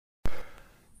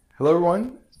Hello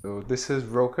everyone, so this is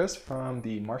Rokas from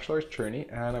the Martial Arts Journey,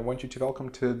 and I want you to welcome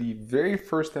to the very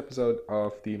first episode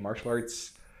of the Martial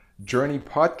Arts Journey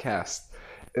podcast.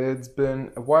 It's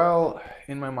been a while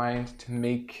in my mind to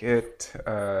make it,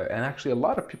 and actually a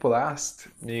lot of people asked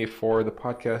me for the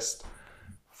podcast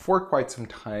for quite some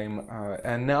time,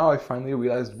 and now I finally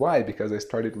realized why, because I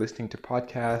started listening to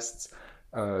podcasts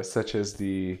such as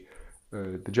the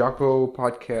Jocko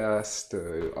podcast.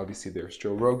 Obviously, there's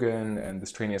Joe Rogan and the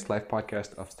Strenuous Life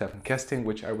podcast of Stephen Kesting,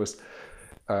 which I was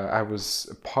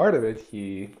a part of it.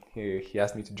 He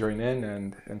asked me to join in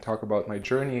and talk about my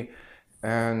journey,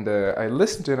 and I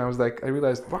listened to it. And I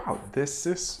realized, wow, this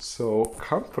is so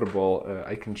comfortable.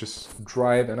 I can just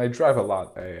drive, and I drive a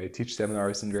lot. I teach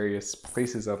seminars in various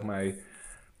places of my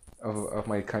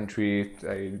country.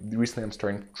 Recently I'm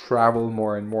starting to travel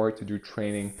more and more to do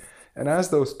training. And as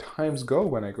those times go,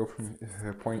 when I go from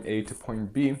point A to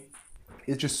point B,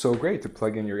 it's just so great to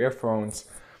plug in your earphones,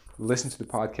 listen to the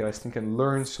podcast, and can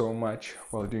learn so much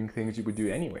while doing things you would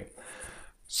do anyway.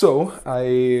 So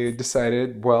I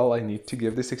decided, well, I need to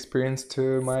give this experience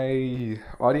to my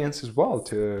audience as well,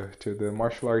 to the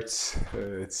martial arts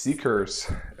seekers,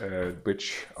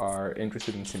 which are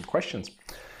interested in the same questions.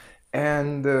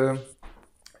 And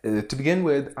to begin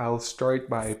with, I'll start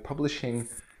by publishing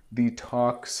the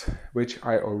talks which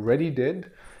I already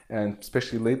did, and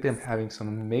especially lately I'm having some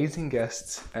amazing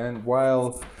guests. And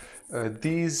while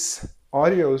these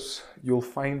audios, you'll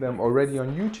find them already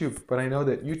on YouTube, but I know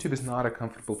that YouTube is not a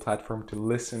comfortable platform to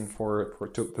listen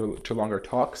to longer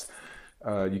talks.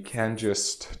 You can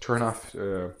just turn off,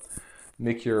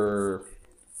 make your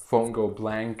phone go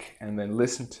blank and then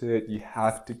listen to it. You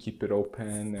have to keep it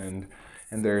open,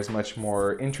 and there's much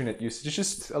more internet usage. It's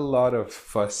just a lot of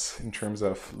fuss in terms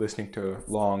of listening to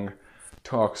long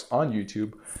talks on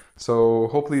YouTube. So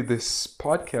hopefully this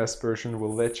podcast version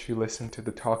will let you listen to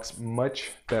the talks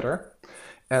much better.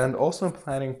 And also I'm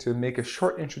planning to make a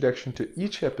short introduction to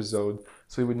each episode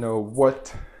so you would know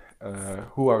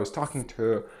who I was talking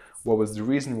to, what was the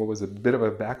reason, what was a bit of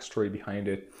a backstory behind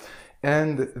it.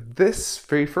 And this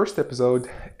very first episode,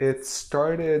 it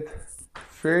started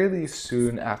fairly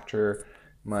soon after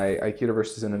my Aikido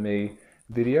versus MMA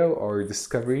video or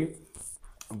discovery,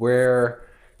 where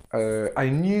I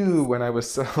knew when I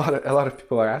was a lot of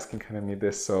people are asking kind of me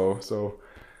this. So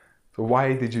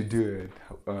why did you do it?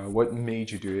 What made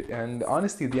you do it? And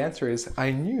honestly, the answer is I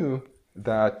knew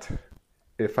that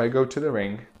if I go to the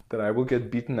ring, that I will get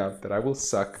beaten up, that I will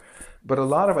suck. But a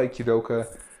lot of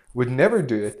Aikidoka would never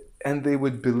do it, and they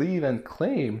would believe and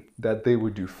claim that they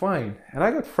would do fine. And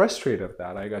I got frustrated of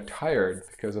that. I got tired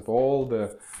because of all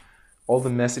the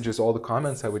messages, all the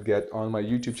comments I would get on my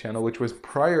YouTube channel, which was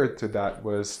prior to that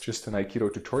was just an Aikido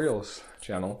tutorials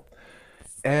channel.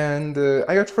 And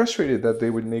I got frustrated that they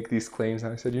would make these claims.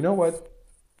 And I said, you know what?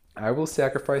 I will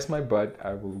sacrifice my butt.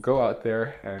 I will go out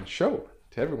there and show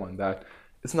to everyone that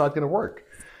it's not going to work.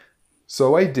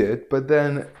 So I did, but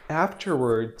then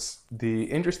afterwards, the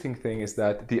interesting thing is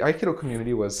that the Aikido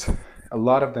community a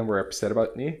lot of them were upset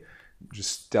about me,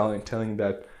 just telling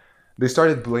that they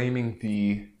started blaming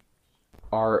the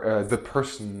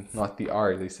person, not the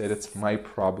art. They said it's my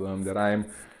problem,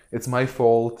 it's my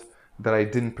fault that I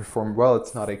didn't perform well.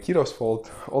 It's not Aikido's fault.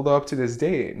 Although up to this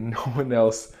day, no one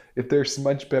else, if there's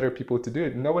much better people to do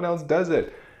it, no one else does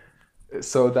it.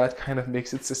 So that kind of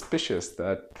makes it suspicious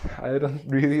that I don't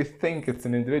really think it's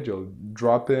an individual.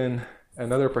 Drop in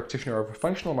another practitioner of a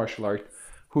functional martial art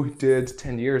who did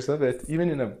 10 years of it, even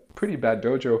in a pretty bad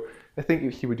dojo, I think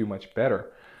he would do much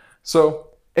better.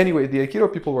 So anyway, the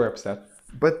Aikido people were upset,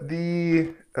 but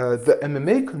the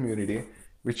MMA community,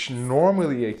 which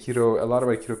normally a lot of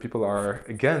Aikido people are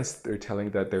against, they're telling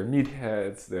that they're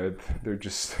meatheads,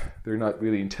 they're not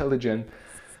really intelligent.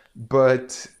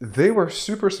 But they were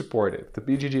super supportive. The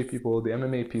BJJ people, the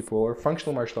MMA people, or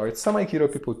functional martial arts, some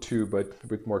Aikido people too, but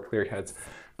with more clear heads.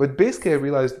 But basically I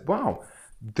realized, wow,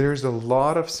 there's a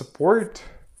lot of support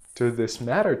to this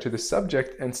matter, to this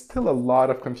subject, and still a lot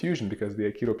of confusion because the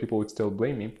Aikido people would still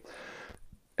blame me.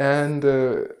 And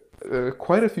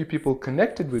quite a few people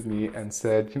connected with me and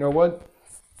said, you know what,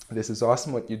 this is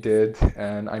awesome what you did,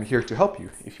 and I'm here to help you.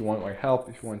 If you want my help,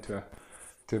 if you want to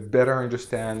better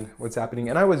understand what's happening.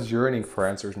 And I was yearning for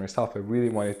answers myself. I really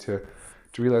wanted to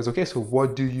realize, okay, so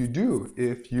what do you do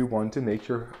if you want to make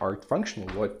your art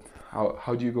functional?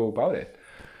 How do you go about it?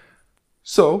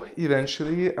 So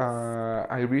eventually a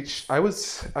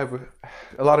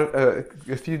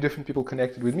few different people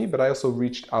connected with me, but I also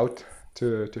reached out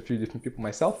to a few different people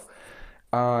myself.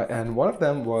 And one of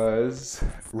them was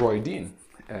Roy Dean,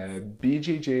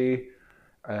 BJJ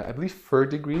I believe third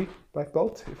degree black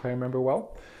belt, if I remember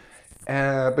well.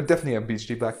 But definitely a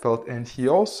BJJ black belt, and he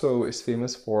also is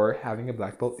famous for having a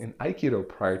black belt in Aikido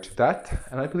prior to that,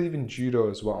 and I believe in Judo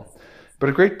as well. But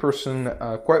a great person,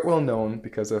 quite well known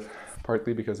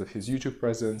partly because of his YouTube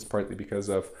presence, partly because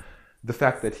of the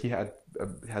fact that he has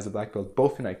a black belt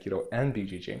both in Aikido and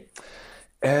BJJ,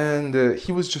 and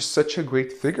he was just such a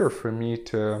great figure for me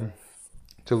to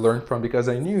learn from, because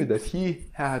I knew that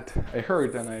I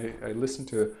heard and I listened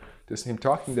to him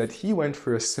talking that he went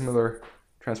for a similar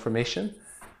transformation.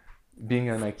 Being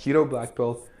an Aikido black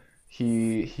belt,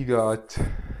 he got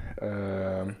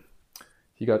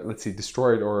let's say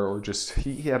destroyed, or just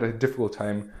he had a difficult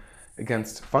time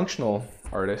against functional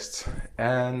artists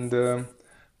and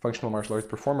functional martial arts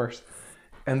performers.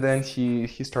 And then he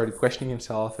started questioning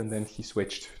himself, and then he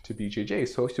switched to BJJ.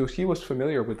 So he was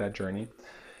familiar with that journey.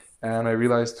 And I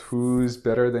realized who's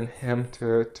better than him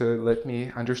to let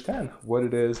me understand what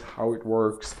it is, how it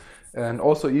works. And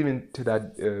also even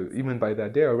by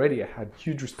that day already, I had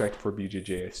huge respect for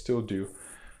BJJ. I still do.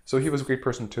 So he was a great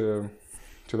person to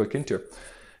look into.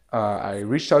 I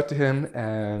reached out to him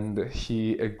and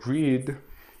he agreed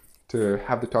to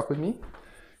have the talk with me.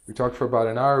 We talked for about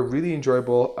an hour, really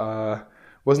enjoyable.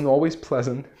 Wasn't always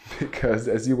pleasant because,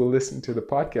 as you will listen to the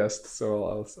podcast,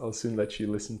 so I'll soon let you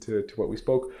listen to what we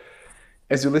spoke.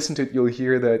 As you listen to it, you'll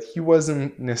hear that he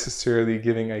wasn't necessarily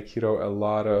giving Aikido a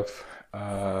lot of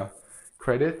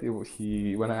credit.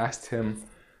 When I asked him,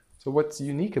 so what's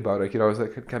unique about Aikido, I was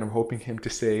like kind of hoping him to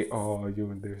say, oh,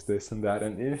 there's this and that,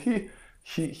 and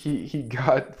he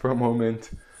got for a moment.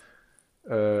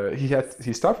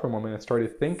 He stopped for a moment and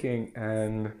started thinking,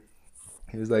 and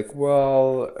he was like,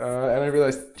 well, and I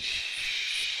realized,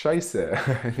 scheisse,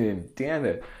 I mean, damn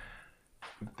it.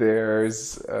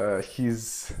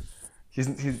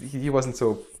 He wasn't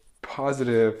so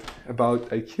positive about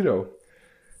Aikido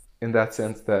in that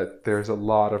sense that there's a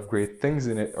lot of great things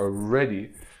in it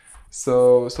already.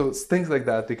 So it's things like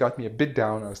that, they got me a bit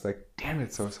down. I was like, damn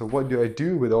it, so what do I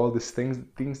do with all these things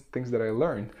that I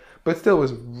learned? But still, it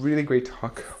was really great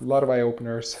talk, a lot of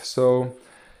eye-openers. So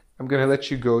I'm gonna let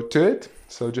you go to it.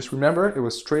 So just remember, it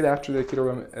was straight after the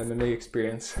Aikido MMA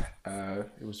experience.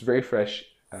 It was very fresh.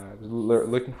 I was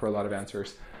looking for a lot of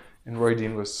answers, and Roy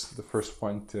Dean was the first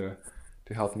one to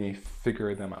help me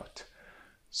figure them out.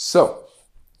 So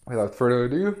without further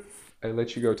ado, I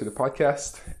let you go to the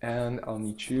podcast, and I'll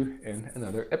meet you in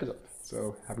another episode.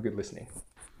 So have a good listening.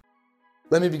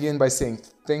 Let me begin by saying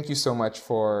thank you so much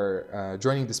for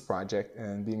joining this project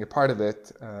and being a part of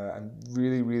it. I'm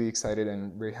really, really excited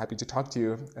and very happy to talk to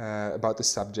you about this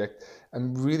subject.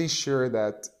 I'm really sure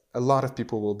that a lot of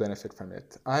people will benefit from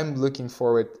it. I'm looking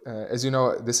forward, as you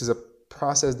know, this is a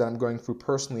process that I'm going through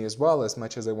personally as well, as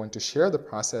much as I want to share the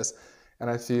process. And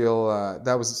I feel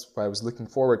that was why I was looking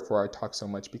forward for our talk so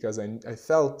much, because I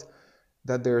felt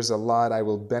that there's a lot I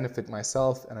will benefit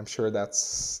myself, and I'm sure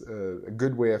that's a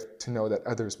good way to know that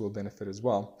others will benefit as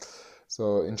well.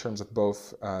 So in terms of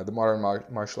both the modern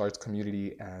martial arts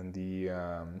community and the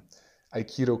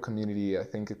Aikido community, I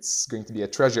think it's going to be a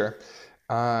treasure.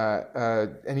 Do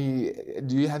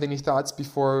you have any thoughts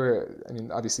before, I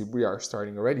mean, obviously we are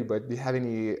starting already, but do you have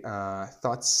any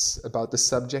thoughts about the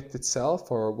subject itself,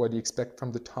 or what do you expect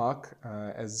from the talk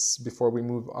before we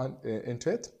move on into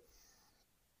it?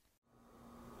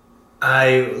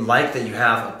 I like that you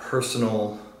have a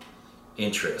personal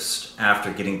interest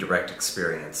after getting direct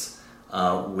experience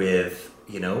with,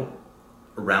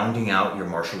 rounding out your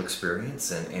martial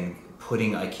experience and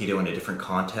putting Aikido in a different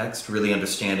context, really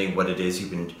understanding what it is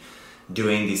you've been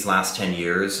doing these last 10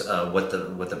 years, what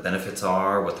the benefits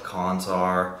are, what the cons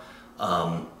are.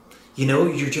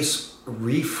 You're just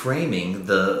reframing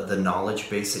the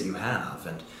knowledge base that you have,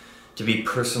 and to be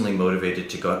personally motivated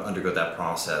to undergo that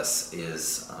process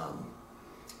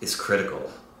is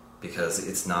critical, because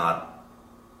it's not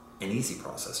an easy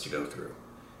process to go through.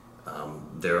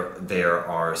 There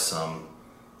are some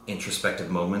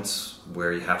introspective moments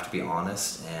where you have to be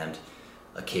honest, and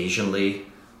occasionally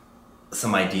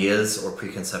some ideas or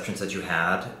preconceptions that you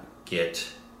had get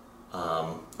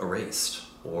erased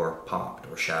or popped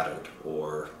or shattered,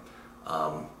 or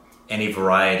any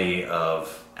variety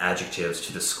of adjectives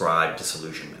to describe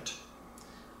disillusionment.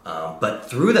 But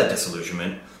through that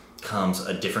disillusionment comes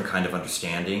a different kind of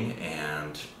understanding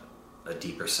and a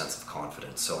deeper sense of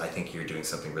confidence. So I think you're doing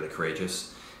something really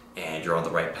courageous, and you're on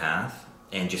the right path,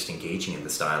 and just engaging in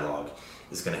this dialogue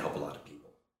is going to help a lot of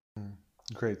people.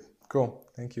 Great. Cool.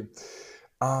 Thank you.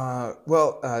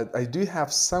 I do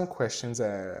have some questions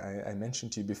I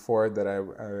mentioned to you before that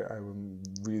I'm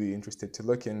really interested to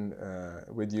look in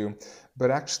with you.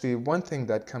 But actually, one thing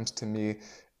that comes to me,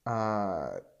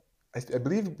 I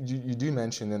believe you do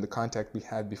mention in the contact we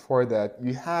had before that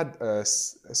you had a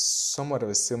somewhat of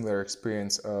a similar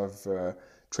experience of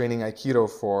training Aikido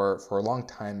for a long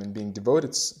time and being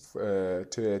devoted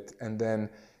to it, and then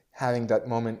having that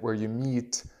moment where you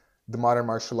meet the modern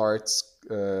martial arts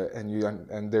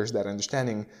and there's that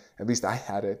understanding. At least I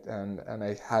had it, and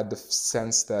I had the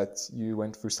sense that you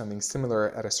went through something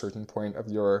similar at a certain point of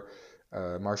your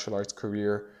martial arts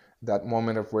career. That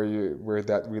moment of where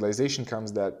that realization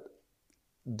comes that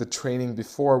the training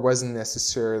before wasn't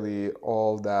necessarily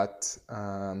all that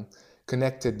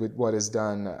connected with what is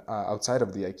done outside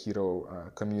of the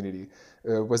Aikido community.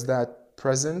 Was that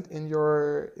present in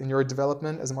your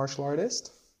development as a martial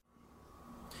artist?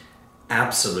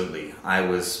 Absolutely. I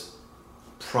was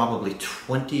probably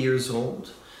 20 years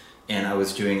old, and I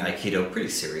was doing Aikido pretty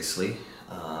seriously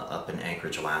up in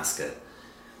Anchorage, Alaska.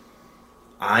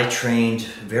 I trained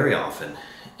very often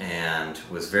and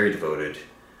was very devoted,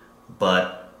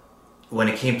 but when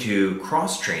it came to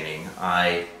cross training,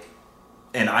 I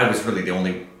was really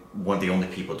one of the only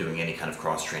people doing any kind of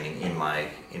cross training in my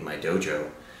dojo.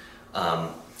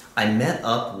 I met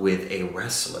up with a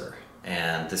wrestler,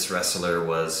 and this wrestler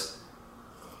was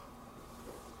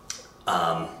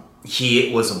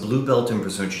he was a blue belt in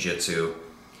Brazilian Jiu-Jitsu.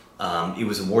 It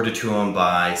was awarded to him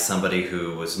by somebody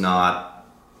who was not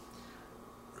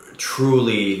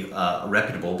truly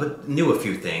reputable, but knew a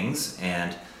few things.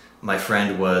 And my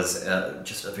friend was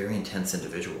just a very intense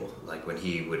individual. Like when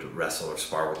he would wrestle or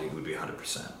spar with you, it would be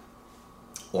 100%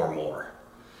 or more.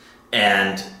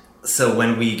 And so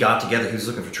when we got together, he was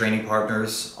looking for training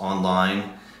partners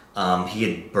online. He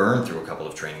had burned through a couple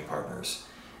of training partners.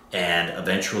 And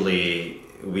eventually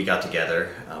we got together.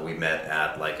 We met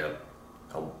at like a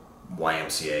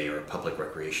YMCA or a public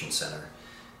recreation center.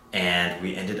 And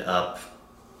we ended up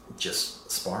just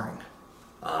sparring.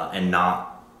 And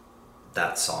not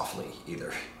that softly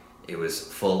either. It was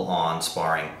full on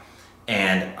sparring.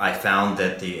 And I found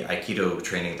that the Aikido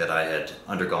training that I had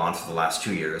undergone for the last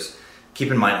 2 years, keep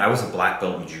in mind, I was a black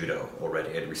belt in Judo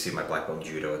already. I had received my black belt in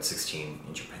Judo at 16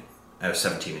 in Japan. I was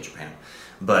 17 in Japan.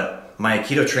 But my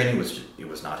Aikido training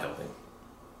was not helping.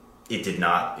 It did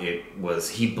not.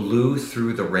 He blew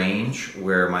through the range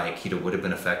where my Aikido would have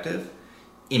been effective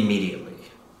immediately.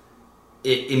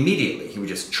 Immediately. He would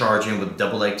just charge in with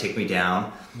double leg, take me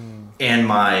down. And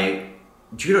my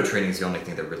Judo training is the only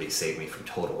thing that really saved me from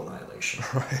total annihilation.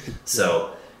 Right.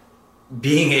 So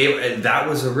that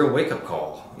was a real wake-up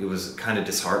call. It was kind of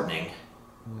disheartening.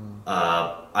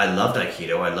 I loved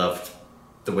Aikido. I loved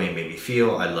the way it made me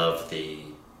feel. I loved the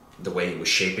way it was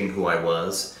shaping who I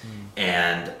was.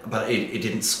 But it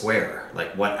didn't square.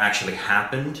 Like what actually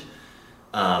happened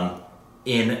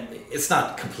it's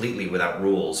not completely without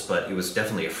rules, but it was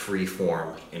definitely a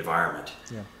free-form environment.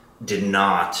 Yeah. Did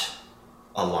not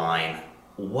align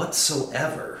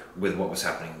whatsoever with what was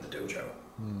happening in the dojo.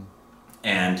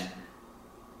 And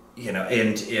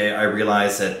I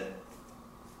realized that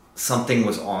something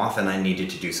was off and I needed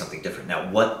to do something different.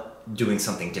 Now, what doing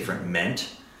something different meant,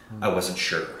 I wasn't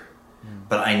sure.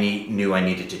 But I knew I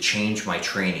needed to change my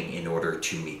training in order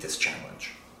to meet this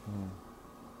challenge.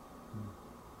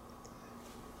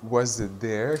 Was it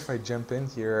there, if I jump in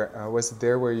here, was it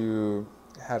there where you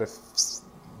had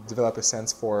develop a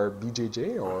sense for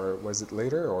BJJ, or was it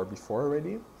later or before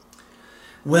already?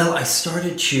 Well, I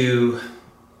started to,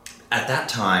 at that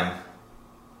time,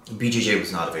 BJJ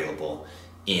was not available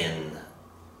in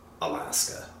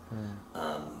Alaska.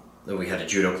 We had a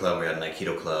judo club, we had an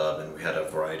Aikido club, and we had a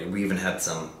variety. We even had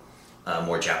some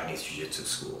more Japanese jiu-jitsu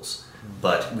schools,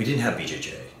 but we didn't have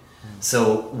BJJ.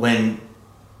 So when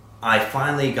I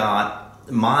finally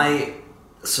my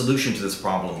solution to this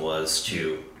problem was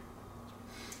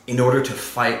in order to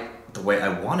fight the way I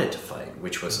wanted to fight,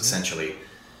 which was essentially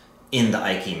in the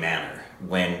Aiki manner.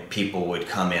 When people would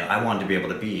come in, I wanted to be able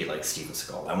to be like Steven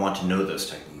Seagal. I want to know those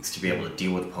techniques, to be able to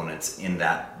deal with opponents in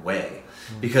that way.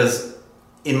 Because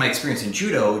in my experience in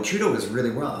Judo is really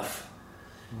rough.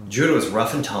 Judo is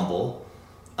rough and tumble.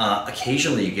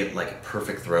 Occasionally you get like a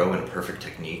perfect throw and a perfect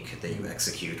technique that you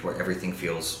execute where everything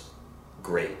feels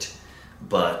great.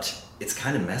 But it's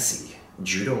kind of messy.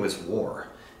 Judo is war.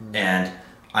 And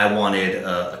I wanted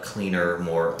a cleaner,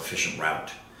 more efficient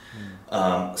route.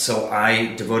 So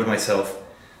I devoted myself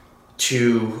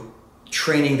to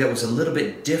training that was a little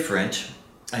bit different.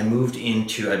 I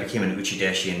became an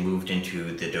uchideshi and moved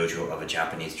into the dojo of a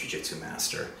Japanese jiu-jitsu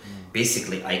master,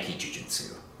 basically Aiki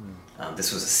jiu-jitsu.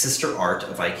 This was a sister art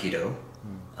of Aikido.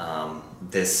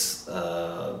 This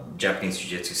Japanese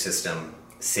jiu-jitsu system,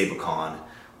 Seibukan,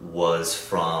 was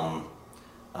from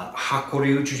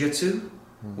Hakuryu jiu-jitsu,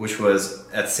 which was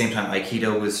at the same time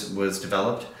Aikido was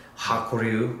developed.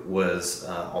 Hakuryu was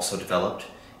also developed,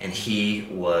 and he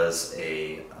was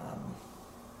a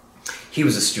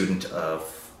student of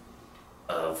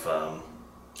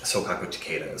Sokaku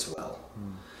Takeda as well.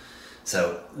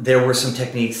 So there were some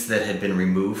techniques that had been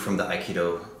removed from the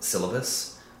Aikido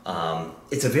syllabus.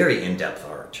 It's a very in-depth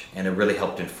art, and it really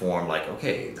helped inform, like,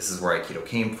 okay, this is where Aikido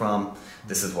came from,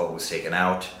 this is what was taken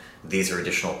out, these are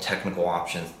additional technical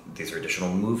options, these are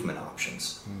additional movement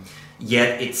options.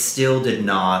 Yet it still did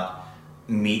not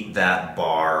meet that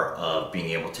bar of being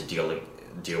able to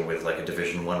deal with like a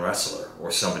Division I wrestler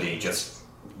or somebody just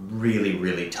really,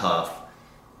 really tough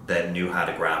that knew how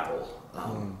to grapple.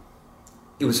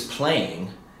 It was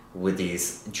playing with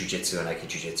these jujitsu and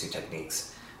Aikijujitsu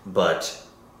techniques, but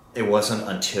it wasn't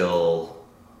until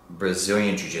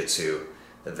Brazilian Jiu-Jitsu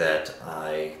that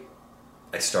I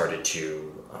started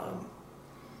to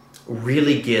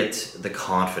really get the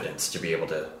confidence to be able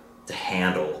to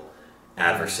handle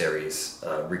adversaries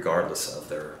regardless of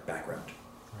their background.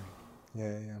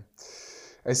 Yeah.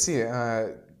 I see.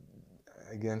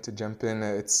 Again, to jump in,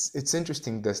 it's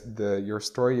interesting your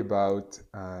story about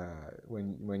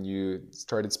when you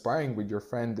started sparring with your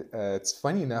friend. It's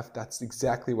funny enough, that's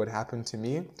exactly what happened to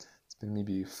me. It's been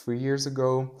maybe 3 years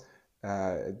ago,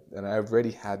 and I've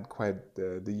already had quite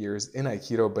the years in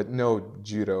Aikido, but no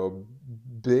judo,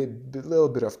 little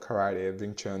bit of karate,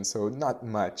 Wing Chun, so not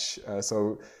much.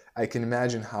 So I can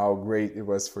imagine how great it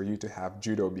was for you to have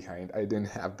judo behind. I didn't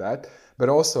have that. But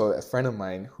also a friend of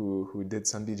mine who did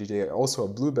some BJJ, also a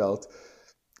blue belt,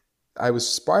 I was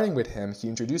sparring with him. He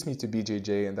introduced me to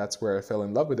BJJ, and that's where I fell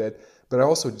in love with it. But I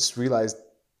also just realized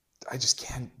I just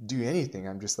can't do anything.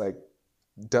 I'm just like,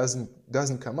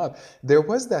 doesn't come up. There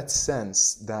was that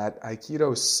sense that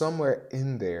Aikido is somewhere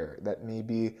in there that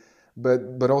maybe,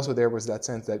 but also there was that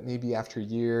sense that maybe after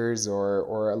years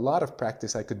or a lot of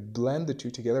practice, I could blend the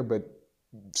two together, but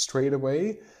straight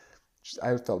away,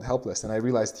 I felt helpless, and I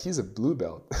realized he's a blue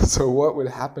belt. So what would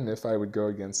happen if I would go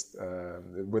against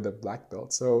with a black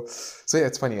belt? So yeah,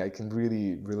 it's funny. I can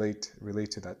really relate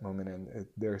to that moment, and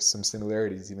there's some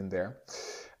similarities even there.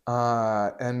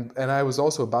 And I was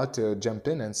also about to jump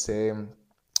in and say,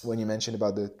 when you mentioned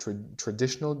about the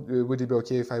traditional, would it be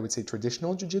okay if I would say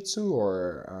traditional jiu-jitsu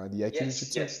or the Aikido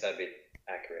jiu-jitsu? Yes, that'd be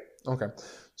accurate. Okay.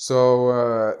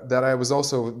 So that I was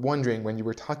also wondering when you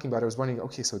were talking about it, I was wondering,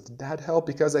 okay, so did that help?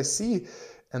 Because I see,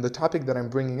 and the topic that I'm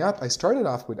bringing up, I started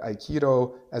off with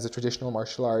Aikido as a traditional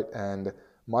martial art and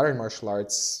modern martial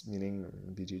arts, meaning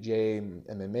BJJ,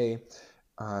 MMA.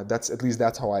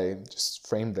 That's how I just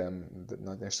framed them.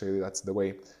 Not necessarily that's the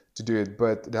way to do it,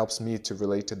 but it helps me to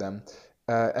relate to them.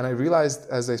 And I realized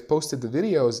as I posted the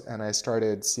videos and I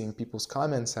started seeing people's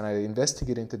comments and I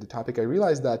investigated into the topic, I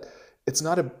realized that it's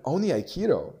not only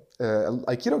Aikido.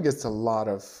 Aikido gets a lot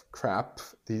of crap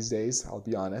these days, I'll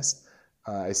be honest.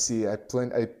 I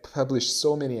publish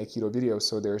so many Aikido videos,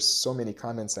 so there's so many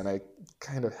comments, and I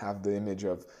kind of have the image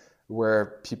of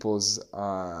where people's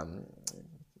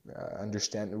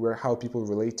understand how people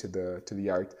relate to the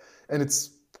art, and it's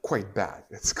quite bad.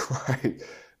 It's quite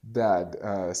bad,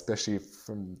 especially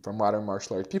from modern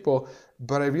martial art people.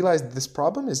 But I realized this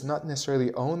problem is not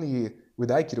necessarily only with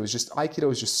Aikido. It's just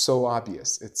Aikido is just so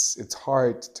obvious. It's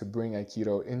hard to bring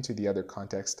Aikido into the other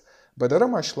context. But other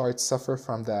martial arts suffer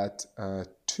from that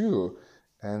too.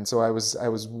 And so I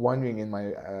was wondering in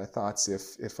my thoughts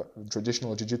if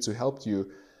traditional jiu-jitsu helped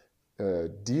you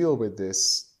deal with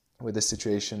this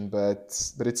situation. But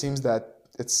it seems that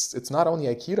it's not only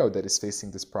Aikido that is facing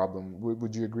this problem.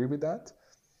 Would you agree with that?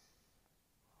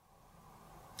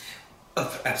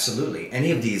 Absolutely.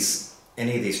 Any of these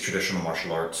traditional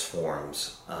martial arts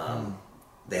forms,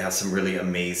 they have some really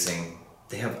amazing.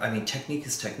 Technique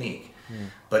is technique,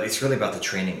 but it's really about the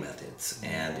training methods.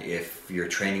 And if your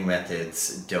training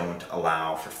methods don't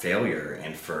allow for failure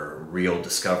and for real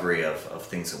discovery of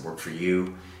things that work for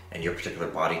you and your particular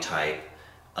body type,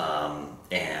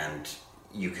 and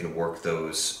you can work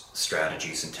those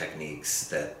strategies and techniques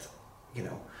that,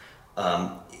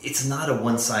 it's not a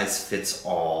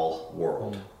one-size-fits-all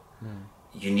world.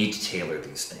 You need to tailor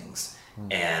these things.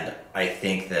 And I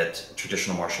think that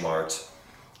traditional martial arts,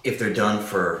 if they're done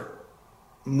for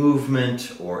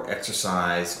movement or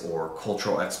exercise or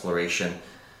cultural exploration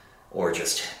or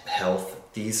just health,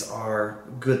 these are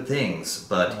good things.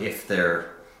 But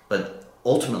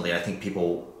ultimately, I think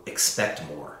people expect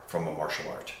more from a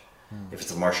martial art. If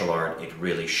it's a martial art, it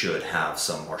really should have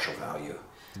some martial value.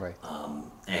 Right.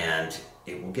 And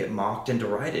it will get mocked and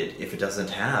derided if it doesn't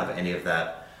have any of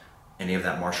that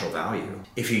martial value.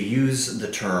 If you use the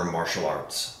term martial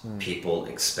arts, people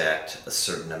expect a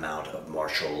certain amount of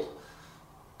martial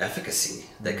efficacy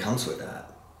that comes with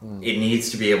that. It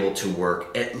needs to be able to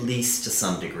work at least to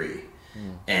some degree.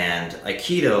 And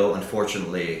Aikido,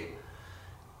 unfortunately,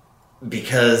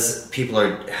 because people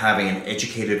are having an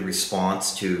educated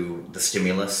response to the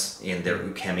stimulus in their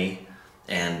ukemi,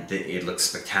 and it looks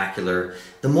spectacular,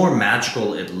 the more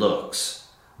magical it looks,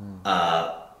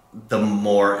 the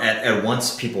more, at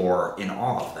once people are in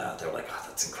awe of that. They're like, oh,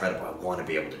 that's incredible, I want to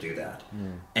be able to do that.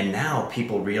 And now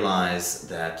people realize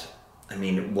that, I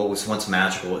mean, what was once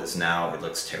magical is now, it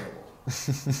looks terrible.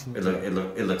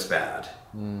 It looks bad,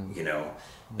 you know,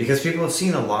 because people have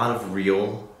seen a lot of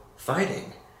real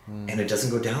fighting, and it doesn't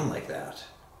go down like that.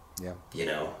 Yeah. You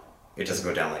know, it doesn't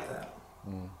go down like that.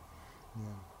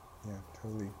 Yeah,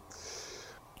 totally.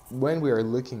 When we are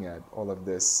looking at all of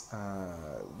this,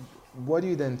 what do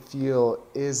you then feel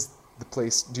is the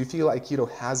place? Do you feel Aikido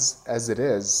has, as it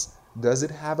is, does it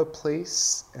have a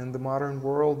place in the modern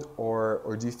world,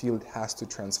 or do you feel it has to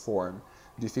transform?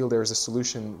 Do you feel there's a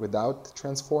solution without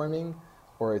transforming,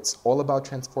 or it's all about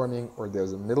transforming, or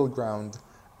there's a middle ground?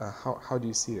 How do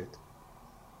you see it?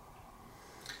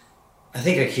 I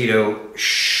think Aikido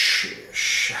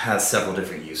has several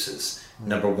different uses.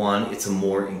 Number one, it's a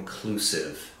more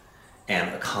inclusive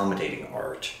and accommodating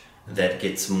art that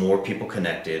gets more people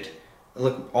connected.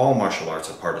 Look, all martial arts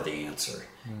are part of the answer.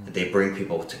 They bring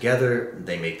people together,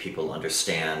 they make people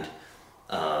understand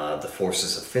the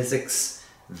forces of physics,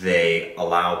 they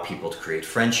allow people to create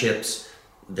friendships,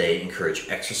 they encourage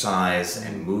exercise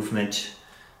and movement.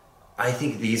 I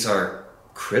think these are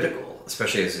critical,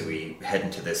 especially as we head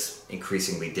into this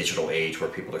increasingly digital age where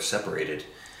people are separated.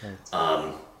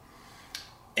 Right.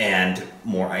 And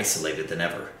more isolated than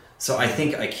ever. So I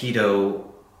think Aikido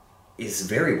is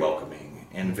very welcoming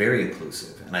and very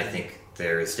inclusive, and I think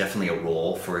there is definitely a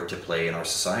role for it to play in our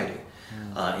society.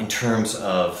 In terms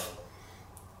of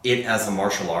it as a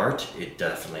martial art, it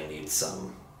definitely needs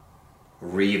some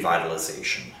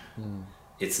revitalization.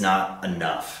 It's not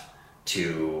enough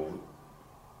to...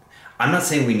 I'm not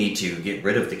saying we need to get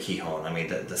rid of the Kihon. I mean,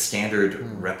 the standard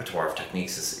repertoire of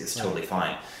techniques is totally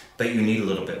fine, but you need a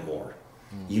little bit more.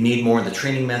 You need more in the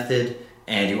training method,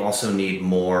 and you also need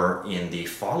more in the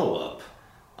follow-up.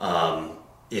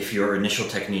 If your initial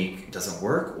technique doesn't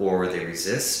work or they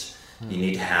resist, you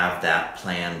need to have that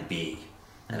plan B.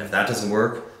 And if that doesn't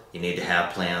work, you need to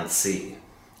have plan C.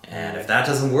 And if that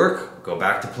doesn't work, go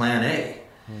back to plan A.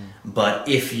 But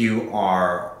if you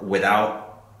are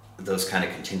without those kind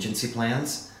of contingency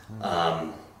plans,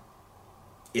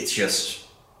 it's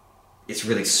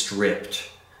really stripped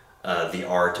the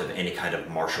art of any kind of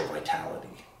martial vitality.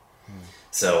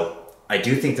 So I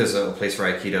do think there's a place for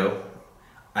Aikido.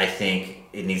 I think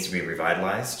it needs to be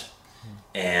revitalized.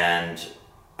 And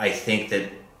I think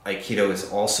that Aikido is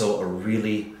also a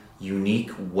really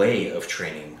unique way of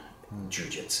training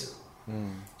Jiu-Jitsu.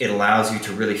 It allows you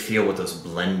to really feel what those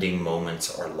blending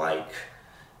moments are like.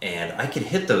 And I can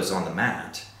hit those on the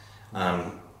mat.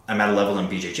 I'm at a level in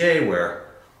BJJ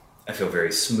where I feel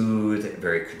very smooth,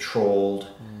 very controlled,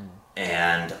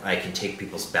 and I can take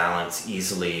people's balance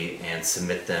easily and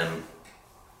submit them,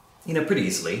 pretty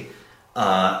easily,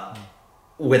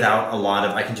 without a lot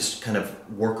of, I can just kind of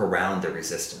work around the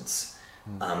resistance.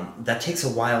 That takes a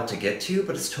while to get to,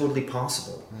 but it's totally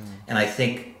possible. And I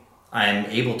think I'm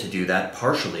able to do that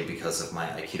partially because of my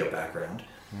Aikido background.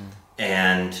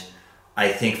 And I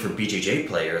think for BJJ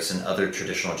players and other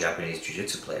traditional Japanese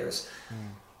Jiu-Jitsu players,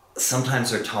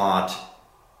 sometimes they're taught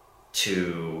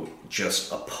to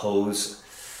just oppose.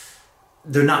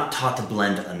 They're not taught to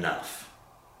blend enough.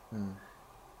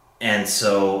 And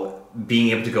so being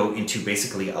able to go into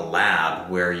basically a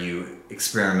lab where you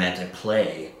experiment and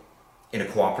play in a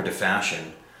cooperative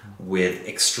fashion with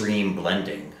extreme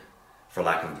blending, for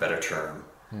lack of a better term,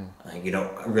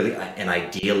 really an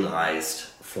idealized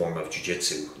form of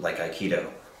jiu-jitsu like Aikido.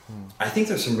 I think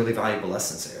there's some really valuable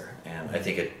lessons there, and I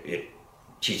think it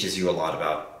teaches you a lot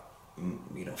about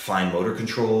fine motor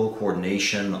control,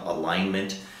 coordination,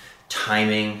 alignment,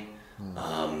 timing,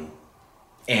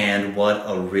 and what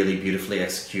a really beautifully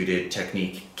executed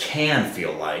technique can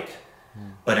feel like,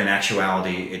 but in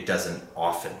actuality it doesn't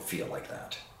often feel like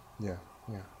that.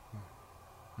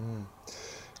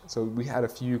 So we had a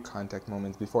few contact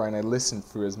moments before, and I listened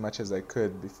through as much as I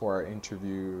could before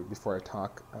I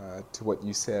talk to what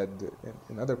you said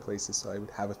in other places, so I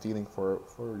would have a feeling for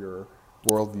your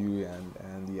worldview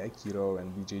and the Aikido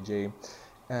and BJJ.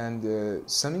 And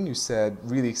something you said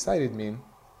really excited me,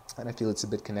 and I feel it's a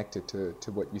bit connected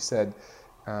to what you said.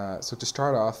 So to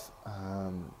start off,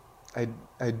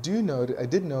 I did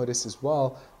notice as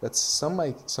well that some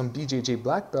BJJ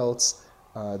black belts,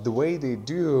 the way they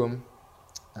do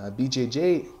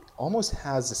BJJ almost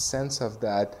has a sense of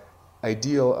that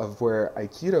ideal of where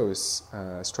Aikido is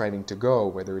striving to go,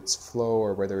 whether it's flow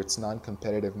or whether it's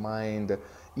non-competitive mind.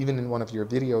 Even in one of your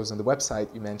videos on the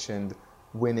website, you mentioned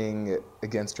winning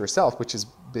against yourself, which is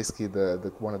basically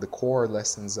the one of the core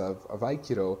lessons of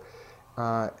Aikido.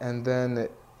 And then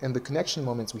in the connection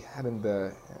moments we had in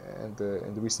the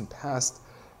recent past,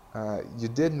 you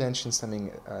did mention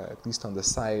something, at least on the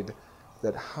side,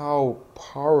 that how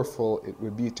powerful it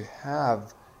would be to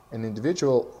have an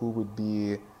individual who would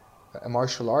be a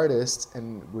martial artist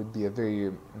and would be a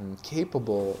very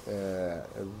capable, a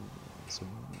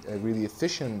really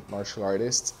efficient martial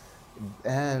artist,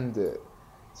 and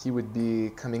he would be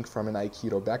coming from an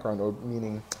Aikido background, or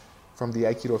meaning from the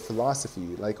Aikido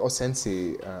philosophy, like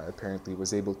O-sensei apparently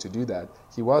was able to do that.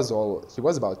 He was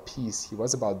about peace, he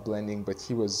was about blending, but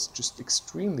he was just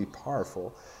extremely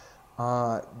powerful.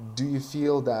 Do you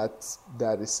feel that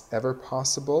is ever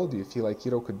possible? Do you feel like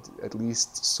Aikido could at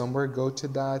least somewhere go to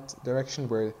that direction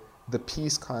where the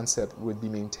peace concept would be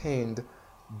maintained,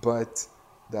 but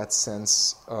that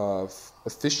sense of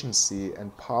efficiency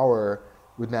and power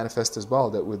would manifest as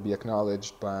well, that would be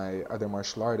acknowledged by other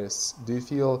martial artists? Do you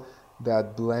feel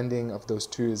that blending of those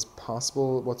two is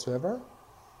possible whatsoever?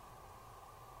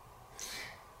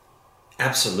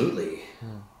 Absolutely.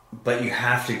 But you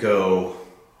have to go...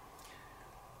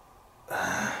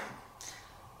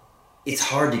 it's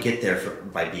hard to get there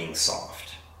by being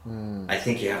soft. I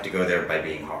think you have to go there by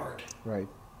being hard. Right.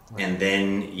 And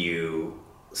then you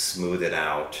smooth it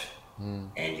out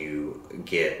and you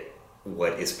get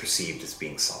what is perceived as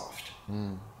being soft.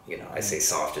 I say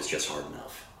soft is just hard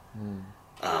enough.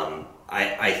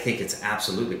 I think it's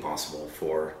absolutely possible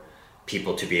for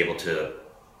people to be able to,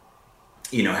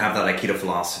 have that Aikido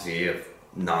philosophy of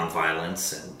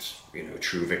non-violence and,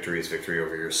 true victory is victory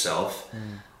over yourself.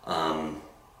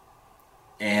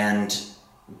 And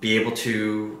be able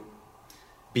to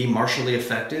be martially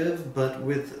effective, but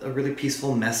with a really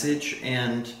peaceful message.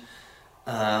 And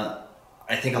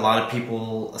I think a lot of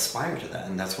people aspire to that.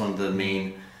 And that's one of the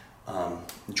main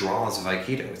draws of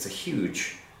Aikido. It's a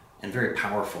huge and very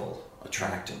powerful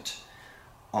attractant.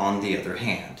 On the other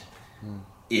hand,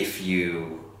 if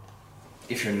you're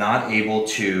not able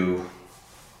to,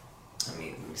 let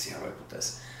me see how I put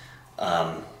this.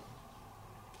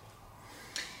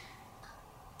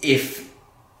 If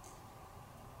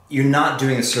you're not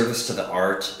doing a service to the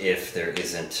art, if there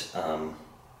isn't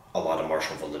a lot of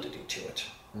martial validity to it.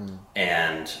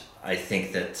 And I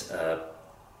think that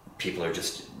people are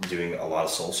just doing a lot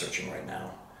of soul searching right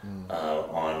now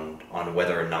on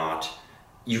whether or not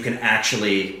you can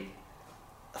actually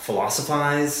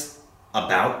philosophize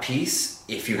about peace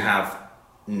if you have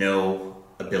no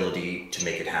ability to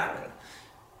make it happen.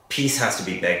 Peace has to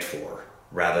be begged for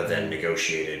rather than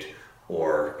negotiated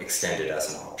or extended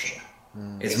as an option.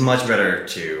 It's much better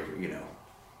to,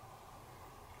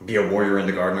 be a warrior in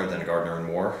the gardener than a gardener in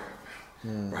war,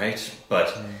 right?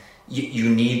 But you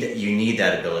need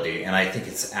that ability, and I think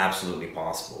it's absolutely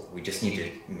possible. We just need to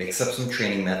mix up some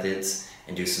training methods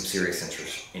and do some serious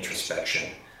introspection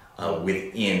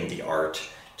within the art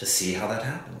to see how that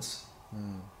happens.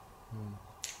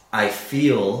 I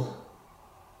feel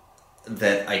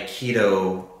that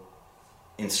Aikido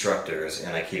instructors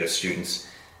and Aikido students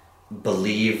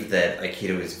believe that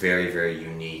Aikido is very, very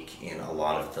unique in a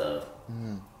lot of the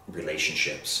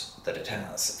relationships that it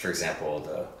has. For example,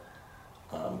 the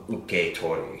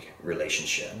uke-tori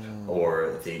relationship,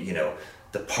 or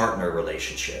the partner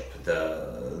relationship,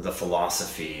 the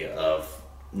philosophy of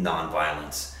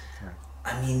nonviolence. Right.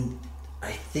 I mean,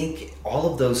 I think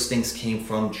all of those things came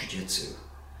from jiu-jitsu.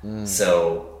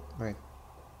 So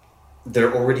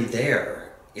they're already there.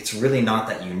 It's really not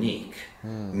that unique.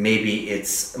 Maybe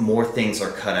it's more things are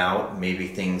cut out, maybe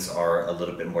things are a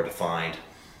little bit more defined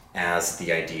as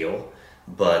the ideal,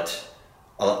 but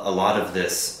a lot of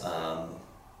this,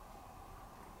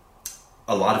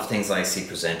 a lot of things I see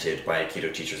presented by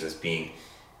Aikido teachers as being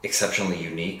exceptionally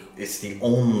unique. It's the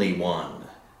only one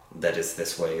that is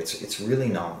this way. It's really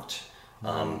not.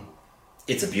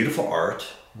 It's a beautiful art,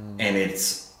 and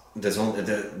is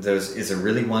there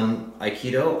really one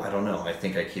Aikido? I don't know. I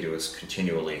think Aikido is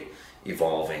continually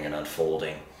evolving and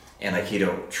unfolding, and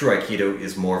true Aikido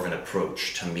is more of an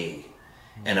approach to me,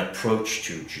 an approach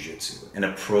to jiu-jitsu, an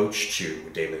approach to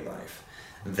daily life,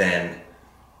 than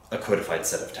a codified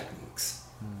set of techniques.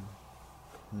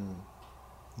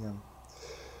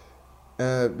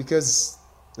 Because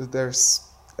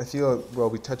I feel,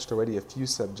 we touched already a few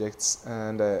subjects,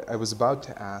 and I was about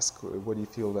to ask, what do you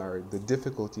feel are the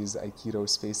difficulties Aikido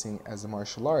is facing as a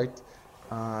martial art?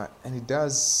 And it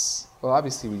does,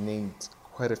 obviously we named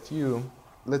quite a few.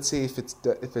 Let's say if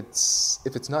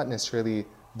it's not necessarily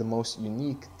the most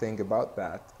unique thing about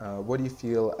that? What do you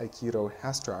feel Aikido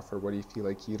has to offer? What do you feel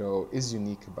Aikido is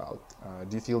unique about?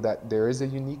 Do you feel that there is a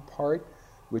unique part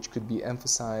which could be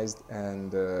emphasized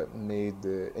and made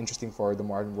interesting for the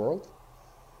modern world?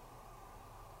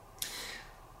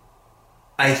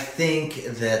 I think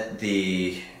that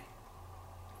the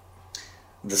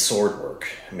sword work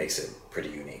makes it pretty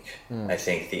unique. I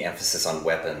think the emphasis on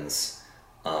weapons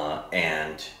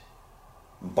and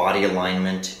body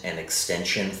alignment and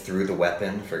extension through the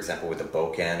weapon, for example, with a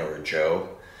bokken or a jo,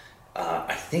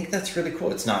 I think that's really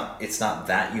cool. It's not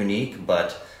that unique,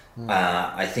 but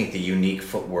I think the unique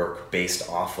footwork based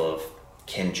off of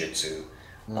kenjutsu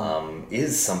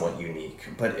is somewhat unique.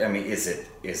 But I mean, is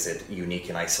it unique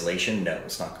in isolation? No,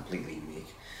 it's not completely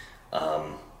unique.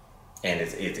 And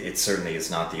it certainly is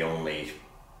not the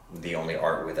only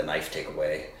art with a knife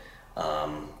takeaway,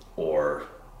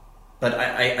 but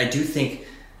I do think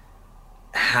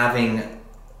having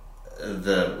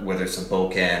whether it's a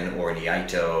bokken or an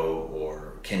iaito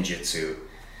or kenjutsu,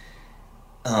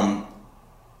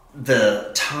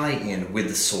 the tie-in with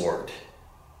the sword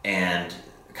and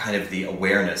kind of the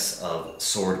awareness of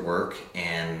sword work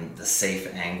and the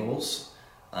safe angles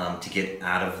to get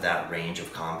out of that range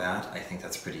of combat, I think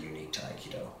that's pretty unique to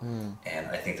Aikido. And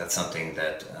I think that's something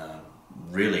that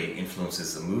really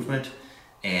influences the movement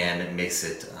and it makes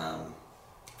it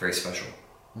very special.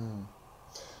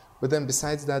 But then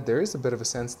besides that, there is a bit of a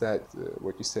sense that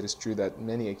what you said is true, that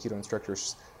many Aikido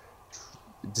instructors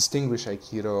distinguish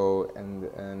Aikido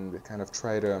and kind of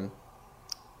try to,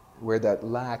 where that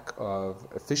lack of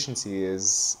efficiency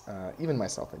is, even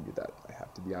myself, I do that, I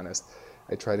have to be honest.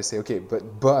 I try to say, okay,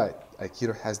 but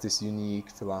Aikido has this unique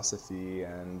philosophy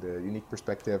and unique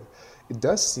perspective. It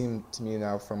does seem to me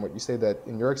now, from what you say, that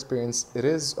in your experience, it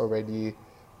is already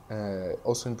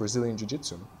also in Brazilian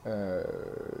Jiu-Jitsu.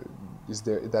 Is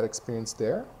there that experience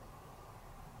there?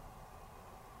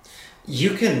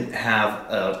 You can have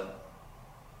a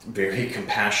very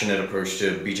compassionate approach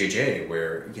to BJJ,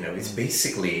 where it's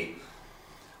basically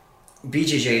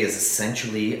BJJ is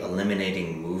essentially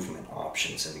eliminating movement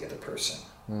options in the other person.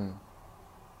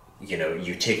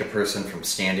 You take a person from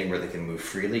standing where they can move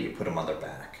freely, you put them on their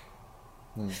back.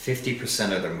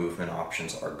 50% of their movement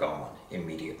options are gone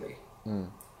immediately.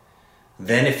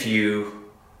 Then if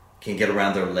you can get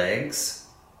around their legs,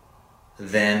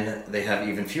 then they have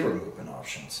even fewer movement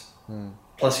options.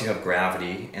 Plus you have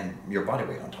gravity and your body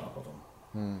weight on top of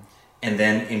them. And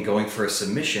then in going for a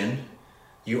submission,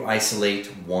 you isolate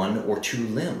one or two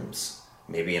limbs,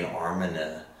 maybe an arm and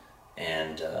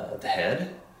the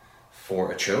head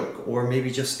for a choke, or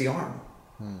maybe just the arm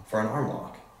for an arm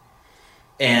lock.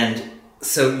 And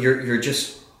so you're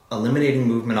just eliminating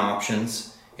movement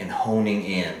options and honing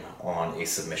in on a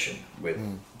submission with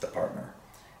the partner.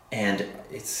 And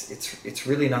it's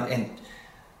really not, and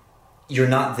you're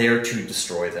not there to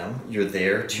destroy them. You're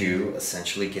there to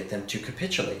essentially get them to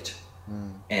capitulate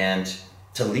and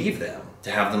to leave them,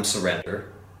 to have them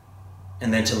surrender,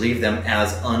 and then to leave them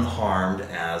as unharmed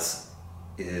as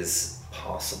is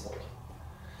possible.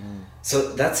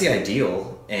 So that's the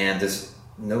ideal, and there's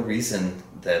no reason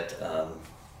that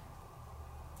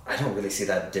I don't really see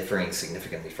that differing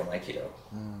significantly from Aikido.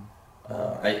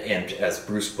 And as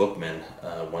Bruce Bookman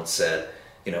once said,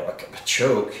 a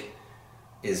choke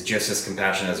is just as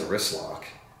compassionate as a wrist lock.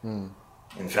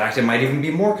 In fact, it might even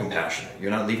be more compassionate.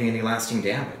 You're not leaving any lasting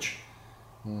damage.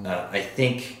 I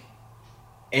think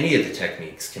any of the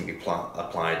techniques can be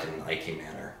applied in an Aiki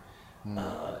manner.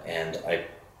 And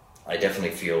I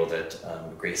definitely feel that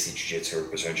Gracie Jiu-Jitsu or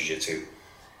Brazilian Jiu-Jitsu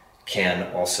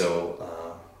can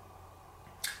also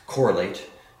correlate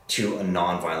to a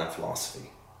non-violent philosophy.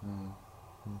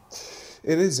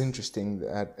 It is interesting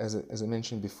that, as I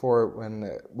mentioned before,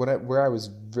 where I was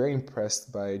very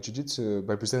impressed by Jiu-Jitsu,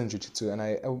 by Brazilian Jiu-Jitsu, and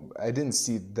I didn't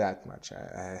see that much.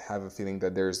 I have a feeling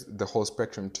that there's the whole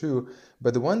spectrum too,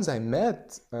 but the ones I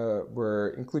met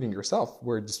were, including yourself,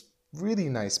 were just really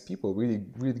nice people, really,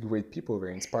 really great people,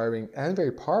 very inspiring and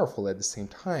very powerful at the same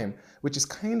time, which is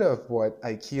kind of what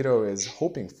Aikido is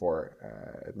hoping for,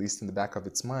 at least in the back of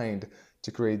its mind,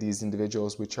 to create these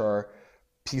individuals which are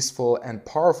peaceful and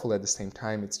powerful at the same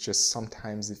time. It's just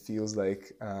sometimes it feels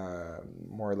like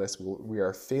more or less we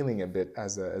are failing a bit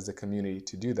as a community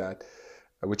to do that,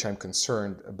 which I'm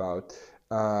concerned about.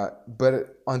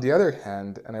 But on the other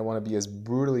hand, and I want to be as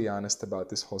brutally honest about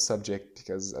this whole subject,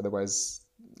 because otherwise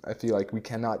I feel like we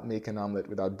cannot make an omelet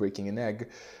without breaking an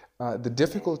egg. The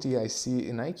difficulty I see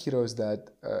in Aikido is that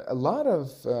a lot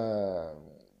of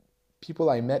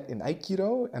people I met in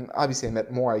Aikido, and obviously I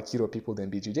met more Aikido people than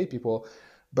BJJ people,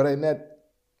 but I met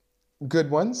good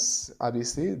ones,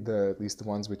 obviously, at least the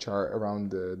ones which are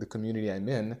around the community I'm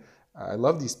in. I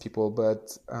love these people,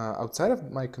 but outside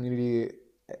of my community,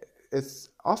 it's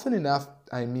often enough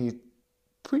I meet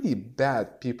pretty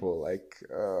bad people, like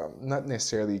not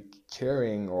necessarily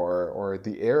caring, or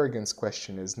the arrogance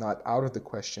question is not out of the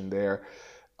question there,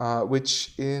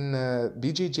 which in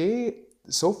BJJ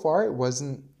so far it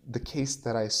wasn't the case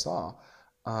that I saw.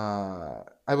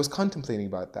 I was contemplating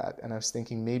about that, and I was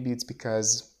thinking maybe it's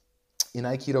because in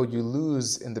Aikido you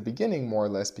lose in the beginning more or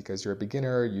less because you're a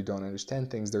beginner, you don't understand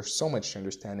things. There's so much to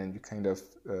understand, and you kind of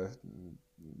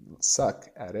suck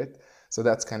at it. So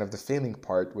that's kind of the failing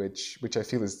part, which I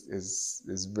feel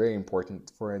is very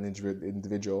important for an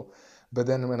individual. But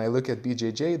then when I look at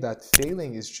BJJ, that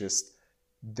failing is just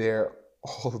there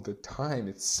all the time.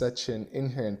 It's such an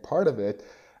inherent part of it,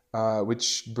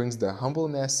 which brings the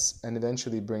humbleness and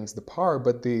eventually brings the power,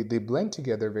 but they blend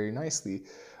together very nicely.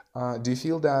 Do you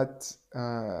feel that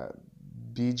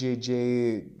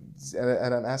BJJ,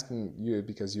 and I'm asking you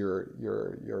because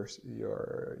it's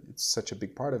such a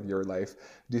big part of your life.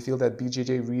 Do you feel that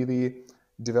BJJ really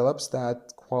develops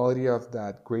that quality of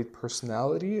that great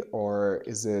personality, or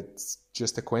is it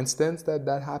just a coincidence that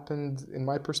that happened in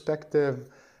my perspective?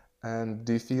 And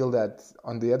do you feel that,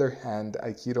 on the other hand,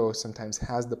 Aikido sometimes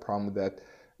has the problem that,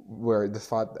 where the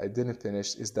thought I didn't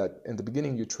finish, is that in the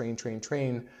beginning you train,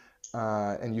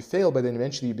 and you fail, but then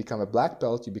eventually you become a black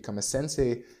belt, you become a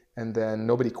sensei, and then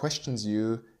nobody questions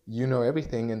you, you know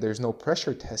everything, and there's no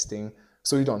pressure testing,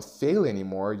 so you don't fail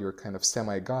anymore, you're kind of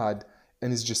semi-god,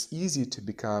 and it's just easy to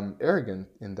become arrogant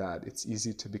in that. It's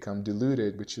easy to become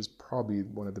deluded, which is probably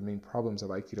one of the main problems of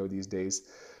Aikido these days.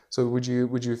 So would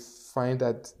you find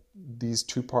that these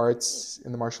two parts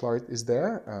in the martial art is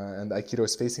there, and Aikido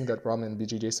is facing that problem, and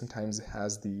BJJ sometimes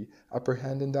has the upper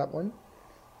hand in that one?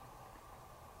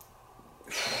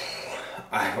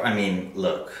 I mean,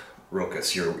 look,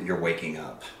 Rokas, you're waking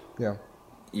up. Yeah.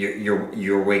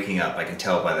 You're waking up. I can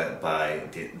tell by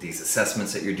these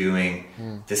assessments that you're doing.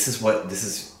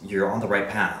 You're on the right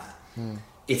path.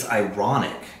 It's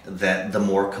ironic that the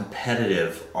more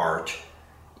competitive art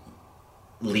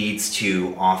leads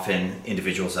to often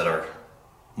individuals that are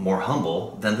more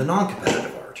humble than the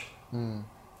non-competitive art.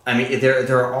 I mean,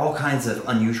 there are all kinds of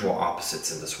unusual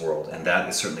opposites in this world, and that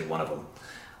is certainly one of them.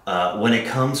 When it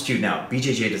comes to, now,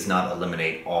 BJJ does not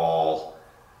eliminate all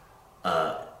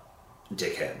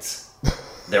dickheads.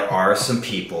 There are some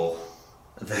people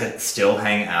that still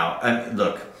hang out. I mean,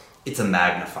 look, it's a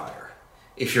magnifier.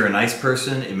 If you're a nice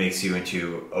person, it makes you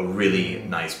into a really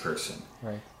nice person.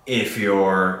 Right. If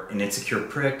you're an insecure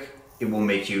prick, it will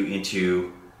make you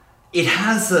into... It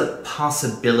has the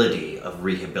possibility of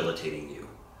rehabilitating you,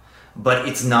 but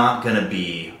it's not going to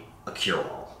be a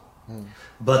cure-all.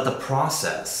 But the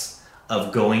process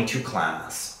of going to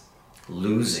class,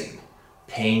 losing,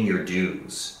 paying your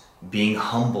dues, being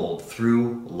humbled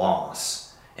through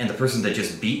loss, and the person that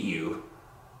just beat you,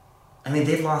 I mean,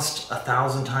 they've lost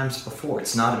 1,000 times before.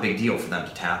 It's not a big deal for them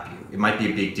to tap you. It might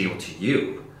be a big deal to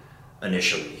you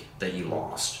initially that you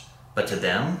lost, but to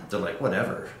them, they're like,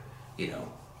 whatever, you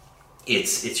know.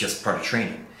 It's just part of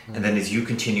training. And then as you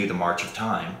continue the march of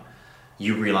time,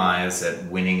 you realize that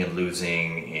winning and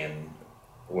losing in,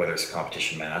 whether it's a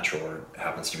competition match or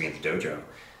happens to be in the dojo,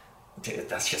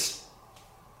 that's just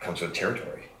comes with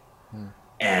territory.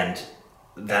 And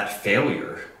that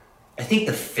failure, I think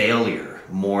the failure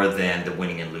more than the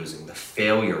winning and losing, the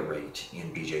failure rate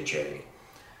in BJJ,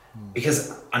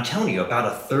 because I'm telling you,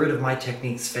 about 1/3 of my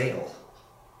techniques fail.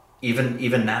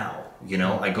 Even now, you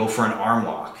know, I go for an arm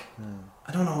lock.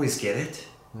 I don't always get it.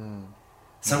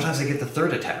 Sometimes I get the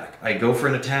third attack. I go for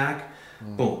an attack,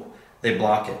 boom, they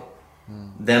block it.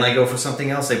 Then I go for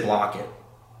something else, they block it.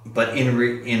 But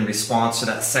in response to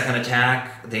that second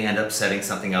attack, they end up setting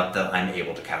something up that I'm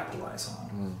able to capitalize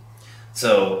on.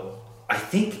 So I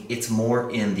think it's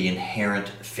more in the inherent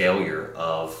failure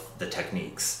of the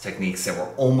techniques that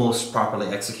were almost properly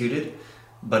executed,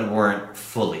 but weren't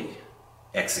fully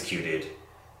executed,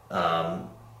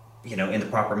 you know, in the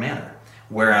proper manner.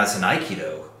 Whereas in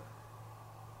Aikido,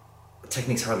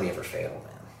 techniques hardly ever fail,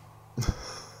 man.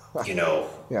 You know,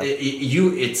 Yeah.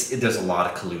 there's a lot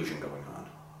of collusion going on.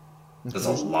 There's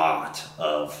a lot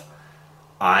of,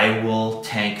 I will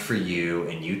tank for you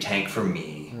and you tank for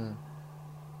me,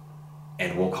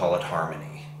 and we'll call it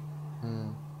harmony.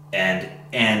 And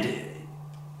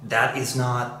that is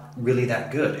not really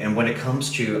that good. And when it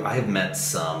comes to, I have met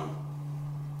some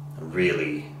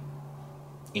really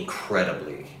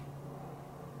incredibly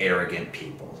arrogant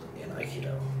people in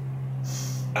Aikido.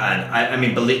 And I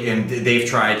mean, believe, and they've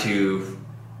tried to,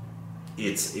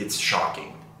 it's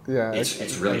shocking. Yeah,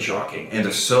 It's really shocking, and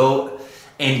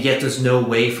and yet there's no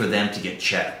way for them to get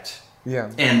checked.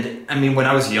 Yeah. And I mean, when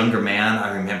I was a younger man,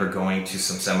 I remember going to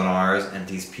some seminars, and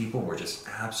these people were just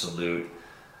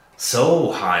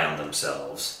so high on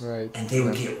themselves, Right. and they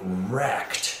would get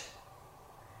wrecked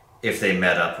if they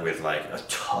met up with like a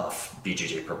tough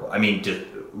BJJ purple. I mean,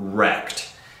 wrecked.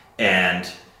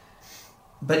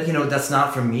 But you know, that's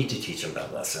not for me to teach them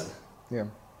that lesson. Yeah.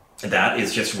 That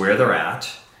is just where they're at,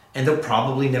 and they'll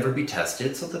probably never be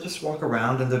tested, so they'll just walk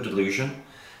around in their delusion,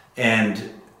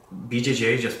 and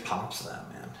BJJ just pops that,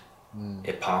 man.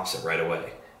 It pops it right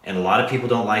away. And a lot of people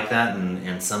don't like that,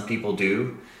 and some people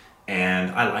do,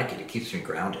 and I like it. It keeps me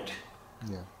grounded.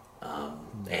 Yeah.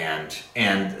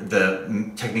 And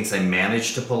the techniques I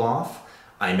managed to pull off,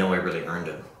 I know I really earned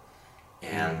them.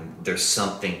 And there's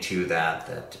something to that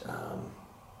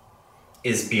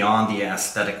is beyond the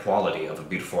aesthetic quality of a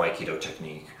beautiful Aikido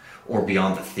technique, or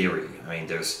beyond the theory. I mean,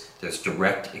 there's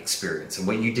direct experience. And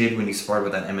what you did when you sparred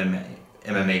with that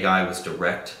MMA guy was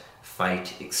direct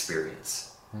fight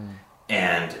experience.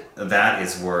 And that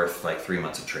is worth like 3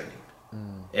 months of training.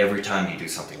 Every time you do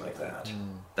something like that.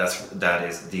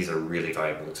 These are really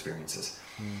valuable experiences.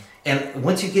 And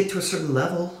once you get to a certain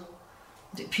level,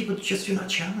 people just do not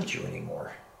challenge you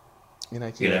anymore. In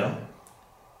Aikido. You know?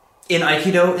 In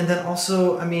Aikido, and then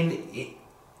also, I mean,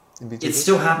 it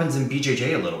still happens in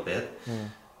BJJ a little bit.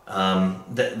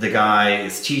 The guy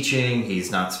is teaching,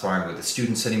 he's not sparring with the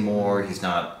students anymore, he's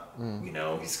not, you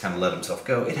know, he's kind of let himself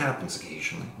go. It happens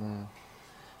occasionally.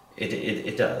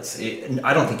 It does.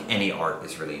 I don't think any art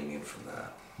is really immune from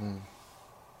that.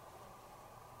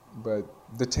 But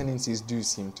the tendencies do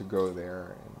seem to go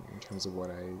there in terms of what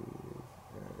I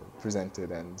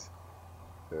presented, and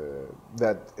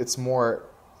that it's more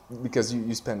because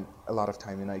you spend a lot of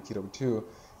time in Aikido too,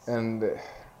 and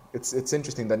it's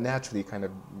interesting that naturally kind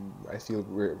of I feel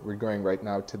we're going right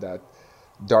now to that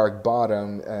dark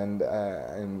bottom, and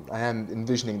I am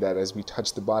envisioning that as we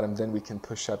touch the bottom, then we can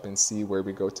push up and see where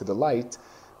we go to the light.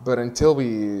 But until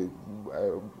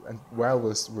while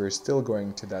we're still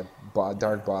going to that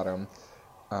dark bottom,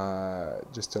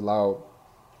 just to allow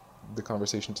the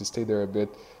conversation to stay there a bit,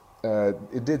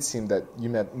 it did seem that you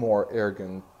met more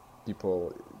arrogant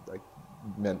people, like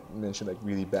mentioned like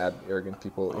really bad arrogant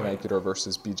people in Aikido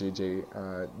versus BJJ.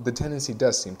 The tendency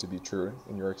does seem to be true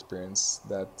in your experience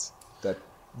that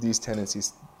these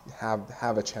tendencies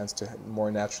have a chance to more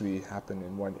naturally happen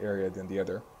in one area than the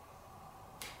other.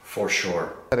 For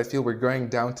sure. I feel we're going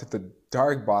down to the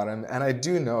dark bottom, and I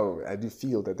do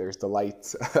feel that there's the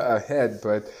light ahead,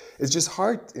 but it's just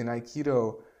hard in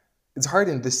Aikido. It's hard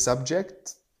in this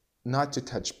subject not to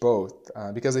touch both,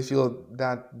 because I feel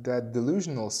that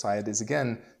delusional side is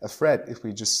again a threat if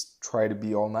we just try to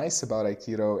be all nice about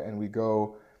Aikido and we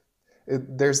go.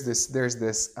 There's this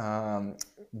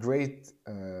great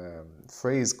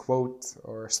phrase, quote,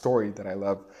 or story that I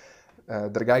love.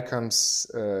 That a guy comes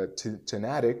to an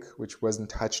attic which wasn't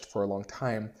touched for a long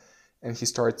time, and he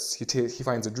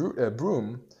finds a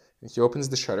broom, and he opens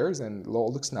the shutters, and it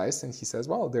all looks nice, and he says,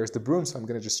 well, there's the broom, so I'm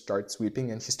going to just start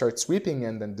sweeping. And he starts sweeping,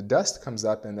 and then the dust comes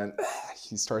up, and then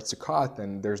he starts to cough,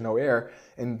 and there's no air.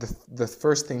 And the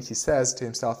first thing he says to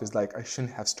himself is like, I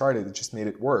shouldn't have started, it just made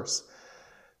it worse.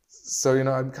 So, you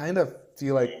know, I kind of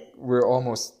feel like we're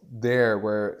almost there,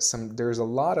 where there's a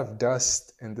lot of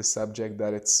dust in the subject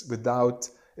that it's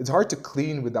hard to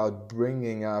clean without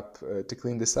bringing up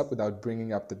without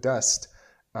bringing up the dust,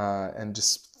 and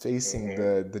just facing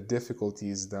the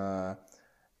difficulties, the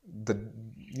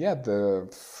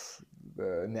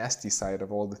nasty side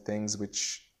of all the things,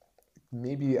 which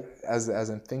maybe as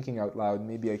I'm thinking out loud,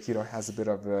 maybe Aikido has a bit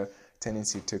of a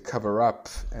tendency to cover up,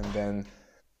 and then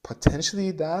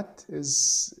potentially that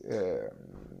is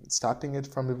stopping it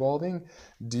from evolving.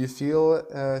 Do you feel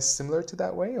similar to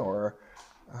that way, or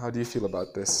how do you feel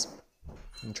about this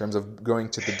in terms of going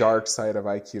to the dark side of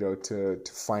Aikido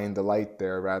to find the light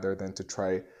there rather than to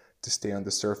try to stay on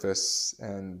the surface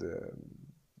and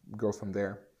go from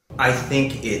there? I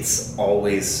think it's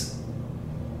always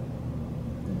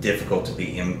difficult to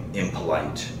be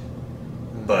impolite,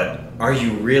 but are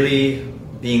you really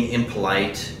being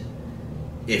impolite?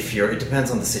 It depends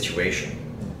on the situation.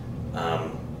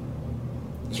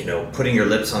 You know, putting your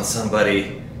lips on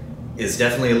somebody is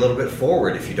definitely a little bit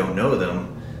forward if you don't know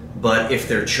them, but if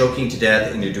they're choking to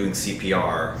death and you're doing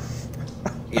CPR,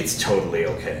 it's totally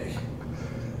okay.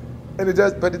 And it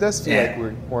does feel like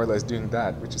we're more or less doing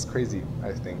that, which is crazy,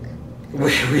 I think.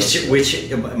 Which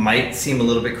might seem a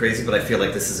little bit crazy, but I feel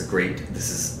like this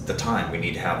is the time we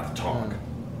need to have the talk.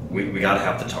 We got to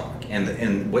have the talk.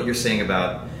 And what you're saying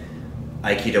about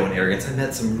Aikido and arrogance. I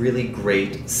met some really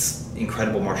great,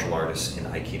 incredible martial artists in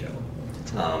Aikido,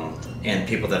 and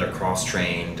people that are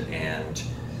cross-trained, and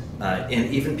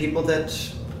even people that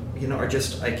are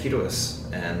just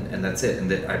Aikidoists, and that's it.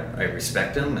 And I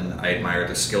respect them, and I admire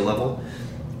their skill level,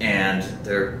 and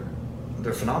they're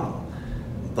phenomenal.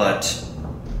 But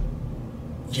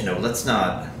let's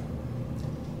not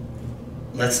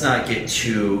get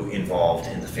too involved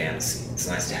in the fantasy. It's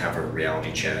nice to have a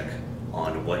reality check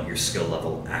on what your skill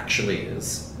level actually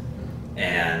is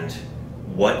and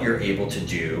what you're able to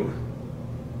do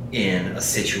in a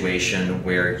situation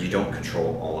where you don't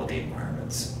control all of the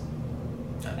environments.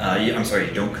 You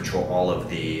don't control all of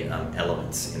the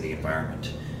elements in the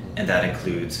environment. And that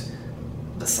includes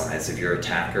the size of your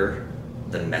attacker,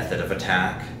 the method of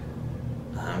attack.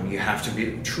 You have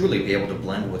to truly be able to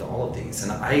blend with all of these.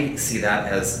 And I see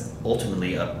that as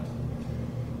ultimately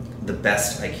the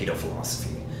best Aikido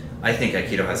philosophy. I think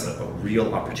Aikido has a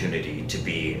real opportunity to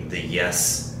be the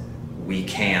yes, we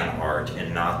can art,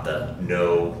 and not the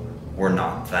no, we're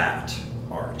not that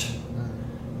art.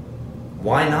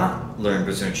 Why not learn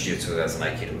Brazilian Jiu-Jitsu as an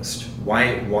Aikidoist?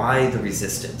 Why the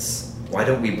resistance? Why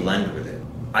don't we blend with it?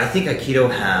 I think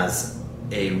Aikido has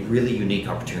a really unique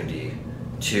opportunity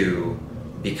to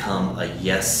become a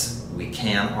yes, we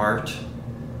can art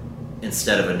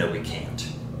instead of a no, we can't.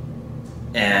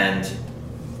 And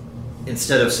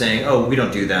instead of saying, oh, we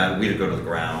don't do that, we go to the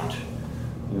ground,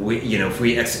 if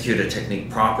we execute a technique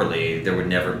properly, there would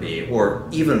never be, or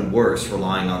even worse,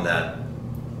 relying on that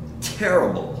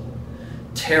terrible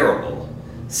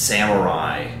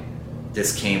samurai,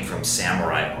 this came from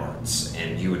samurai arts,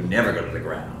 and you would never go to the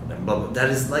ground. And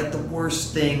that is like the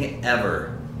worst thing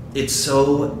ever. It's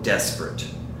so desperate.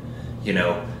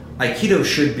 Aikido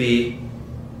should be,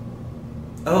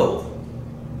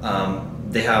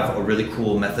 they have a really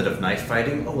cool method of knife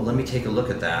fighting. Oh, well, let me take a look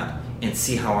at that and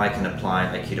see how I can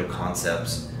apply Aikido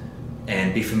concepts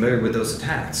and be familiar with those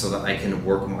attacks so that I can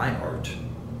work my art.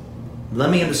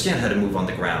 Let me understand how to move on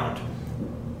the ground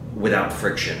without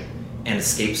friction and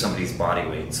escape somebody's body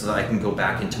weight so that I can go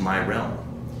back into my realm.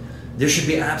 There should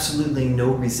be absolutely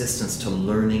no resistance to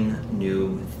learning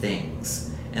new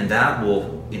things, and that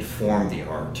will inform the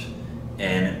art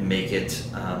and make it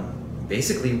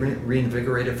basically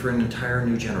reinvigorated for an entire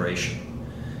new generation.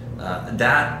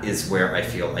 That is where I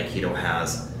feel Aikido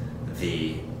has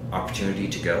the opportunity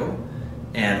to go,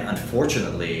 and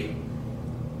unfortunately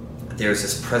there's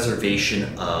this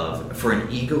preservation for an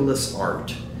egoless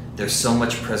art, there's so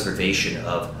much preservation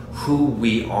of who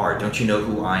we are. Don't you know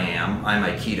who I am? I'm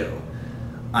Aikido.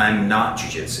 I'm not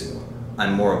Jiu-Jitsu.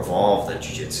 I'm more evolved than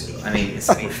Jiu-Jitsu. I mean, it's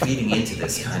like we're feeding into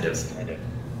this kind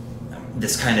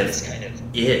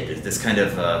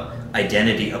of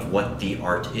identity of what the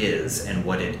art is and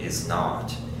what it is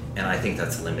not. And I think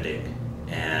that's limiting.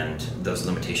 And those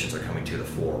limitations are coming to the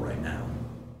fore right now.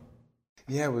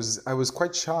 Yeah, I was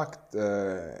quite shocked.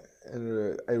 Already,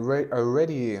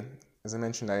 as I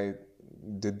mentioned, I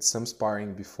did some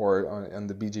sparring before on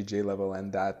the BJJ level,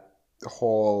 and that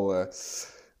whole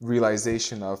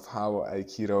realization of how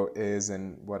Aikido is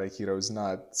and what Aikido is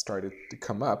not started to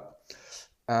come up.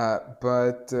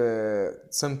 But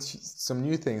some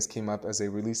new things came up as I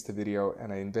released the video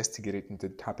and I investigated into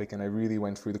the topic, and I really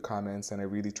went through the comments and I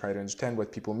really tried to understand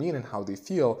what people mean and how they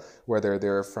feel, whether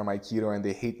they're from Aikido and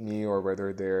they hate me, or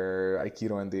whether they're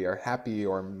Aikido and they are happy,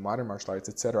 or modern martial arts,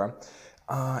 etc.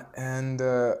 And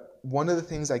one of the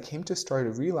things I came to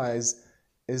start to realize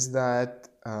is that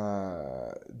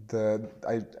I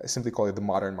simply call it the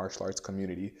modern martial arts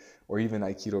community, or even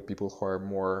Aikido people who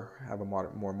are have a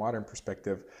more modern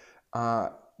perspective.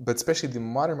 But especially the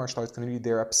modern martial arts community,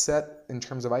 they're upset in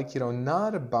terms of Aikido,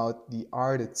 not about the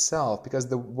art itself, because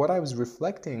what I was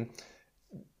reflecting,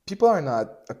 people are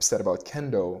not upset about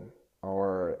Kendo,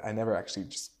 or I never actually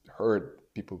just heard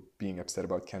people being upset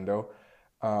about Kendo,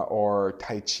 or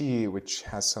Tai Chi, which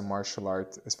has some martial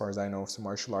art, as far as I know, some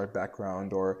martial art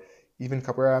background, or even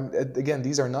Capoeira. Again,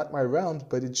 these are not my realm,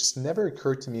 but it just never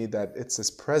occurred to me that it's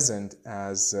as present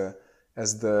as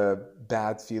the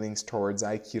bad feelings towards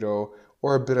Aikido,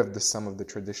 or a bit of the sum of the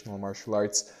traditional martial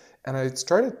arts. And I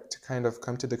started to kind of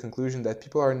come to the conclusion that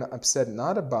people are upset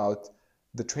not about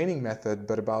the training method,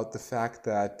 but about the fact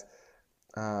that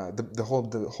the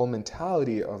whole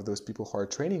mentality of those people who are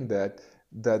training that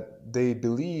they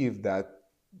believe that,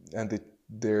 and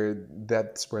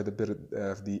that's where the bit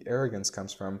of the arrogance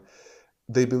comes from.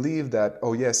 They believe that,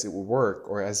 oh yes, it will work,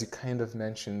 or as you kind of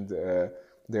mentioned,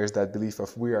 there's that belief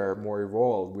of we are more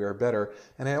evolved, we are better.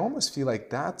 And I almost feel like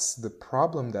that's the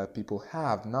problem that people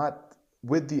have, not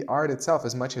with the art itself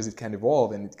as much as it can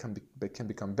evolve and it can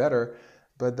become better,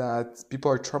 but that people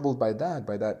are troubled by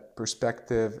that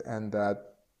perspective and that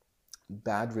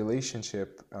bad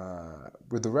relationship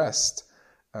with the rest,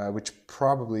 which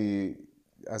probably,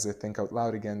 as I think out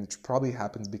loud again, which probably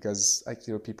happens because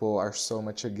Aikido people are so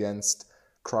much against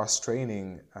cross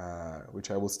training, which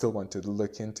I will still want to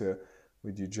look into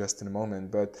with you just in a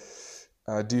moment. But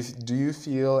do you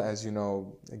feel, as you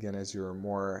know, again, as you're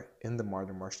more in the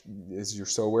as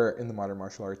you're so aware in the modern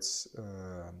martial arts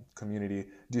community,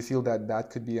 do you feel that that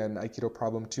could be an Aikido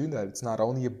problem too? That it's not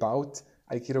only about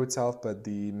Aikido itself, but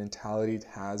the mentality it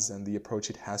has and the approach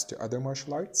it has to other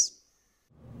martial arts?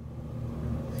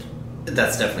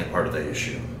 That's definitely part of the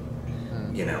issue.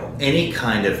 You know, any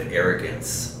kind of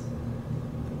arrogance,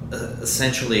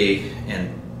 essentially, and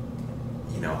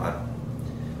you know,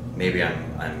 maybe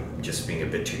I'm just being a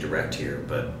bit too direct here,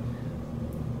 but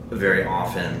very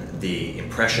often the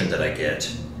impression that I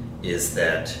get is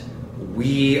that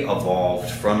we evolved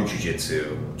from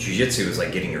jiu-jitsu. Jiu-jitsu is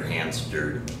like getting your hands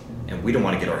dirty, and we don't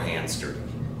want to get our hands dirty.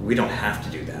 We don't have to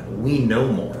do that. We know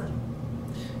more,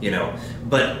 you know.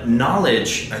 But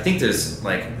knowledge, I think there's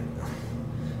like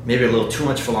maybe a little too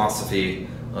much philosophy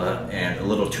and a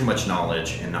little too much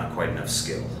knowledge and not quite enough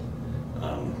skill,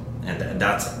 and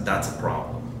that's a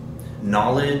problem.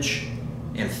 Knowledge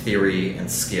and theory and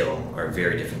skill are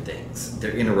very different things.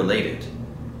 They're interrelated,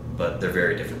 but they're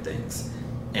very different things.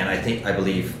 And I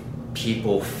believe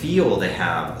people feel they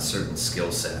have a certain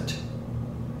skill set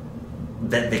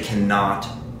that they cannot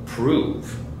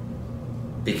prove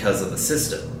because of the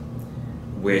system,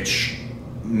 which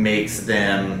makes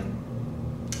them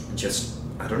just,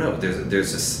 I don't know,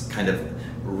 there's this kind of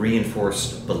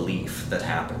reinforced belief that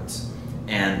happens.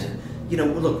 And you know,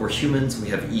 look, we're humans, we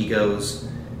have egos.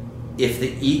 If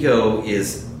the ego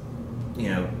is, you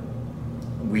know,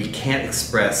 we can't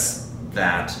express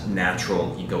that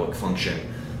natural egoic function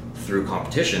through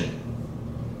competition,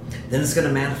 then it's going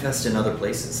to manifest in other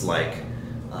places, like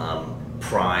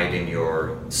pride in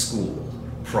your school,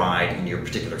 pride in your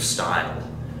particular style,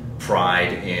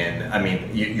 pride in, I mean,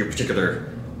 your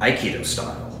particular Aikido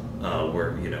style,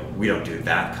 where, you know, we don't do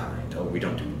that kind. Oh, we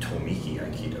don't do Tomiki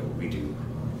Aikido, we do,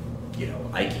 you know,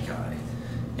 Aikikai.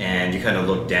 And you kind of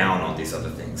look down on these other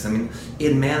things. I mean,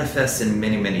 it manifests in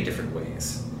many, many different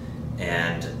ways.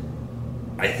 And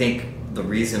I think the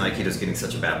reason Aikido is getting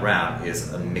such a bad rap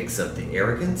is a mix of the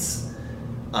arrogance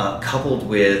coupled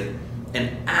with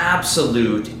an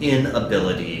absolute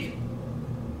inability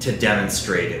to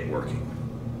demonstrate it working.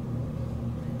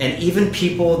 And even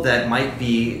people that might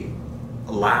be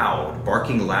loud,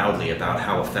 barking loudly about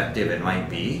how effective it might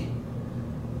be,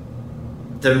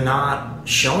 they're not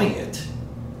showing it.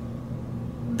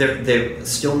 They're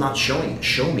still not showing it.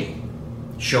 Show me.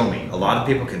 Show me. A lot of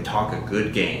people can talk a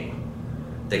good game.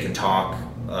 They can talk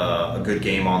a good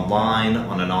game online,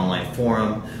 on an online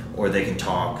forum, or they can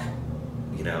talk,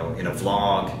 you know, in a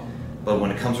vlog. But when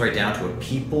it comes right down to it,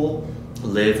 people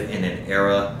live in an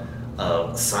era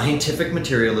of scientific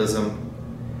materialism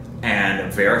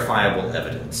and verifiable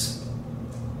evidence.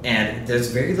 And there's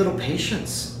very little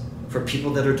patience for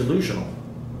people that are delusional.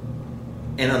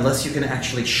 And unless you can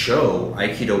actually show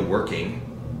Aikido working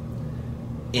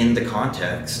in the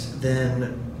context,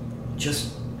 then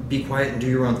just be quiet and do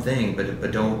your own thing,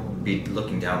 but don't be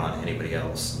looking down on anybody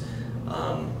else.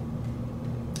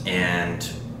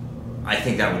 And I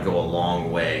think that would go a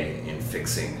long way in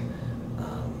fixing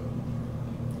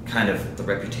kind of the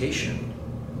reputation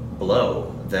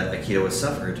blow that Aikido has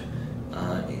suffered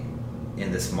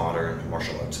in this modern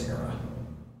martial arts era.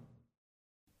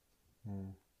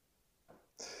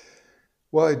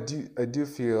 Well, I do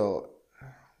feel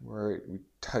we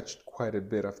touched quite a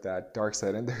bit of that dark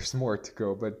side, and there's more to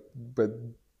go. But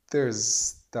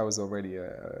that was already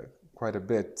quite a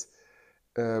bit.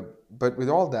 But with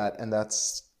all that, and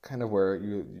that's kind of where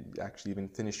you actually even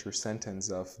finish your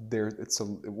sentence of there. It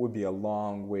would be a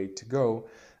long way to go.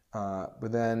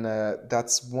 But then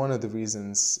that's one of the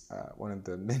reasons, one of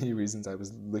the many reasons I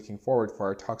was looking forward for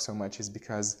our talk so much is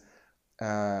because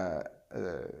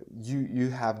you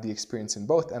have the experience in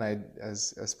both, and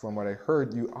as from what I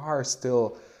heard, you are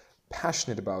still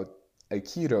passionate about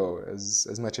Aikido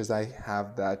as much as I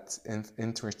have that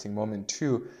interesting moment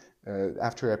too.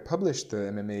 After I published the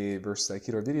MMA versus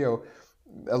Aikido video,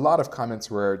 a lot of comments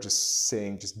were just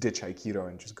saying just ditch Aikido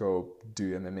and just go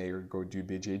do MMA or go do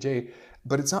BJJ,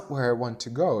 but it's not where I want to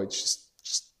go. It's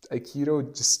just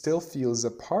Aikido just still feels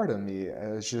a part of me.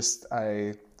 It's just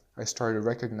I started to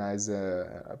recognize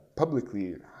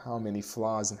publicly how many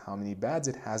flaws and how many bads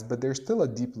it has, but there's still a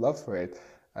deep love for it.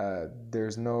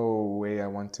 There's no way I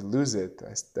want to lose it.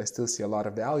 I still see a lot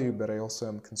of value, but I also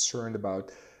am concerned about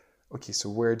okay, so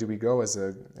where do we go as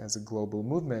a global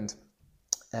movement?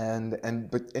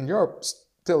 But in Europe,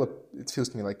 still, it feels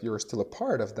to me like you're still a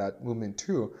part of that movement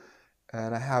too.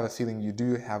 And I have a feeling you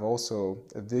do have also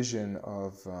a vision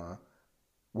of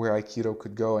where Aikido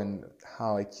could go and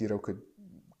how Aikido could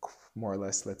more or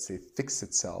less, let's say, fix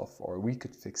itself, or we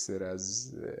could fix it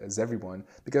as everyone.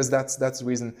 Because that's the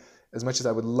reason, as much as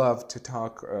I would love to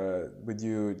talk with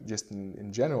you just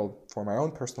in general for my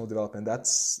own personal development,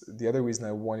 that's the other reason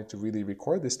I wanted to really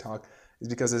record this talk, is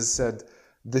because, as I said,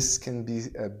 this can be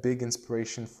a big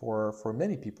inspiration for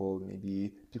many people,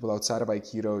 maybe people outside of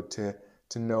Aikido,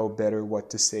 to know better what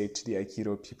to say to the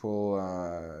Aikido people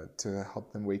to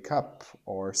help them wake up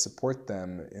or support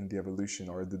them in the evolution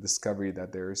or the discovery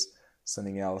that there's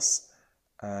something else.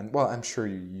 And well, I'm sure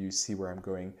you see where I'm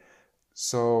going.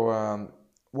 So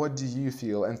what do you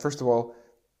feel? And first of all,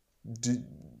 do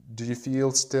you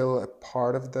feel still a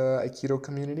part of the Aikido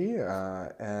community?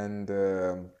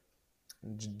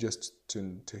 Just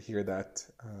to hear that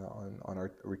on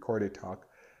our recorded talk,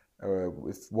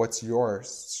 what's your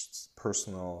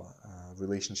personal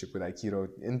relationship with Aikido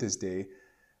in this day,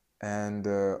 and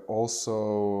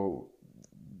also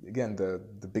again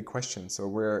the big question.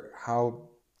 So how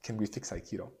can we fix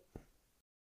Aikido?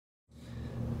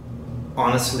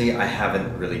 Honestly, I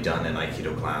haven't really done an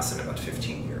Aikido class in about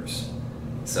 15 years.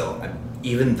 So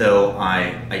even though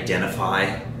I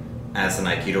identify as an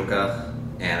Aikidoka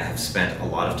and I have spent a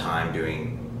lot of time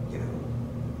doing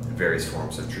various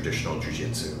forms of traditional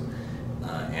Jiu-Jitsu,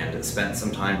 and spent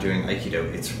some time doing Aikido,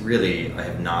 I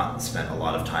have not spent a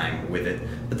lot of time with it,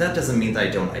 but that doesn't mean that I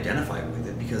don't identify with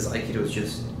it, because Aikido is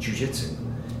just Jiu-Jitsu,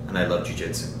 and I love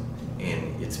Jiu-Jitsu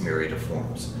in its myriad of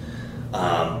forms.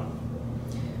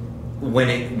 When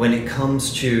it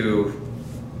comes to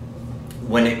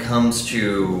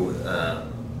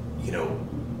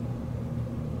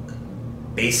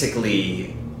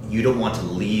basically you don't want to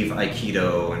leave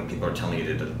Aikido and people are telling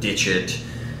you to ditch it.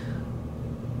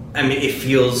 I mean, it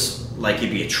feels like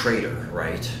you'd be a traitor,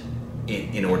 right?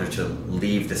 In order to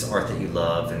leave this art that you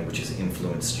love and which has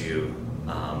influenced you,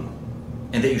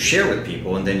 and that you share with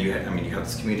people, and then you have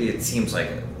this community. It seems like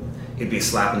it'd be a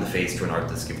slap in the face to an art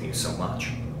that's given you so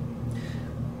much.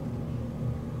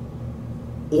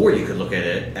 Or you could look at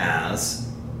it as,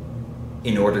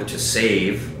 in order to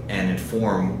save and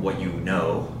inform what you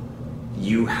know,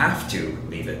 you have to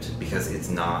leave it because it's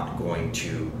not going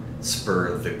to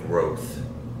spur the growth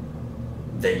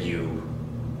that you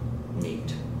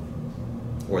need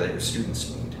or that your students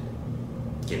need.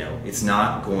 It's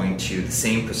not going to, the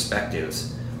same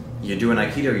perspectives. You're doing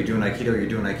Aikido, you're doing Aikido, you're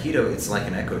doing Aikido, it's like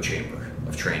an echo chamber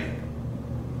of training.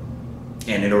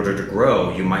 And in order to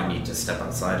grow, you might need to step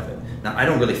outside of it. Now, I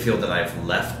don't really feel that I've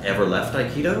ever left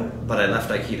Aikido, but I left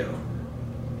Aikido.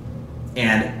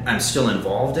 And I'm still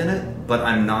involved in it, but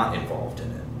I'm not involved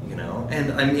in it,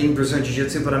 And I'm in Brazilian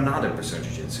Jiu-Jitsu, but I'm not in Brazilian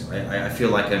Jiu-Jitsu. I feel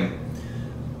like I'm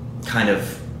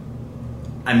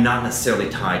not necessarily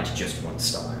tied to just one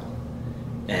style.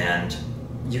 And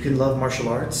you can love martial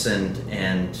arts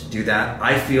and do that.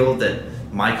 I feel that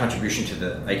my contribution to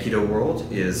the Aikido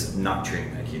world is not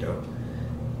training Aikido,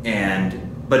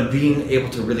 but being able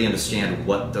to really understand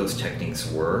what those techniques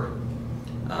were,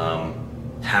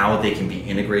 how they can be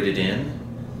integrated in,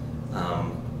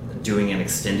 doing an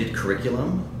extended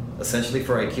curriculum, essentially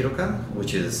for Aikidoka,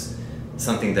 which is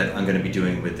something that I'm going to be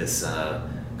doing with this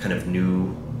kind of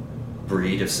new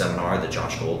breed of seminar that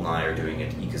Josh Gold and I are doing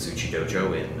at Ikazuchi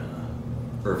Dojo in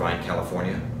Irvine,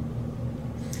 California.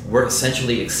 We're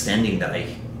essentially extending the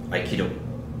Aikido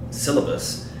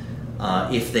syllabus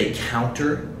if they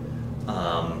counter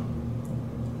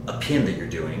a pin that you're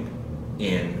doing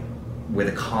with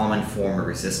a common form of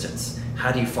resistance.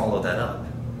 How do you follow that up?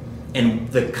 And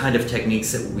the kind of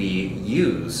techniques that we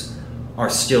use are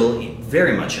still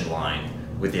very much in line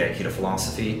with the Aikido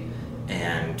philosophy,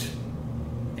 and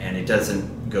it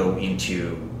doesn't go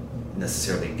into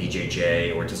necessarily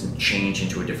BJJ, or it doesn't change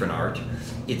into a different art.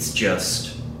 It's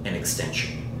just an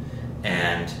extension.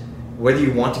 And whether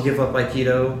you want to give up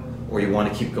Aikido or you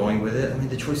want to keep going with it,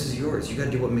 the choice is yours. You got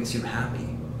to do what makes you happy.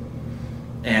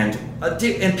 And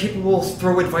people will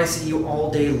throw advice at you all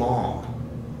day long,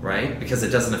 right? Because it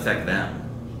doesn't affect them.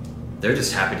 They're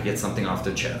just happy to get something off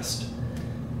their chest.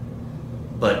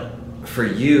 But for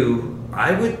you,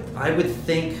 I would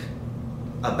think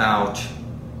about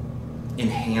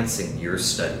enhancing your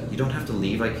study. You don't have to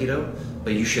leave Aikido,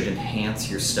 but you should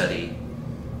enhance your study,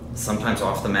 sometimes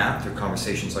off the mat through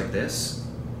conversations like this,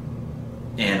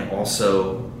 and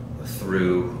also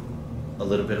through a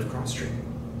little bit of cross-training.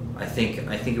 I think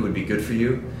it would be good for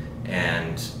you,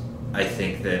 and I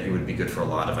think that it would be good for a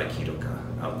lot of Aikidoka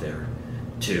out there.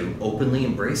 to openly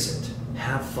embrace it,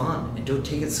 have fun, and don't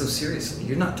take it so seriously.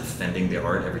 You're not defending the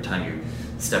art every time you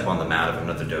step on the mat of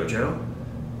another dojo.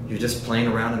 You're just playing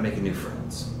around and making new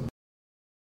friends.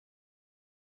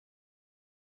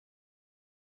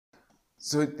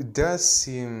 So it does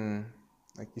seem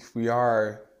like if we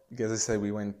are, because I said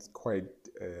we went quite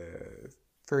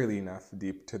fairly enough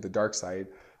deep to the dark side,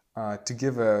 to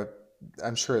give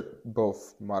I'm sure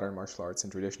both modern martial arts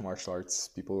and traditional martial arts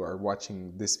people are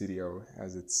watching this video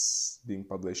as it's being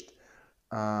published.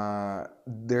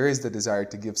 There is the desire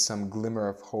to give some glimmer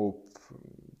of hope,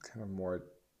 kind of more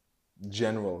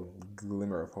general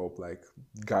glimmer of hope, like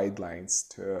guidelines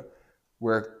to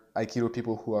where Aikido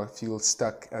people who feel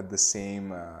stuck at the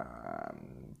same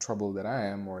trouble that I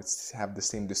am, or have the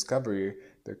same discovery,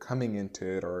 they're coming into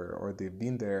it, or they've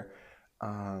been there.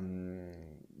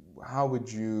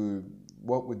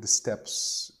 What would the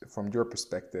steps, from your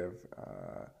perspective,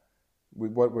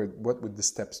 what would the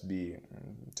steps be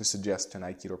to suggest to an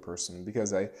Aikido person?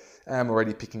 Because I am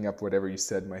already picking up whatever you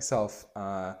said myself,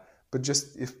 but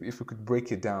just if we could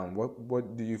break it down,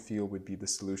 what do you feel would be the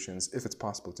solutions, if it's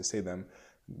possible to say them,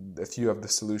 a few of the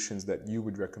solutions that you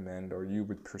would recommend or you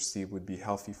would perceive would be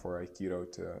healthy for Aikido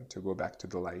to go back to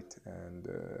the light and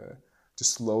to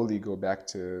slowly go back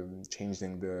to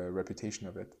changing the reputation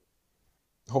of it?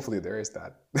 Hopefully there is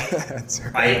that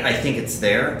answer. I think it's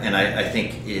there, and I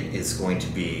think it is going to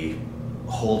be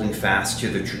holding fast to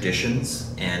the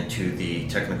traditions and to the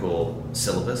technical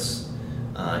syllabus,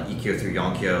 Ikkyo through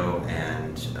Yonkyo,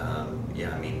 and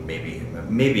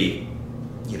maybe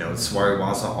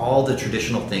Sawari-waza, all the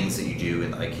traditional things that you do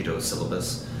in the Aikido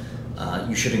syllabus,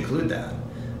 you should include that.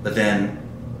 But then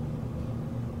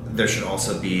there should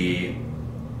also be,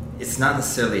 it's not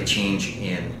necessarily a change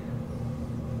in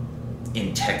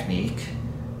technique,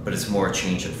 but it's more a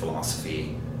change in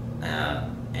philosophy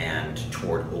and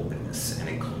toward openness and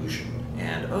inclusion.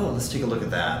 And let's take a look at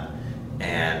that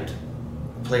and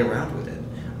play around with it.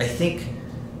 I think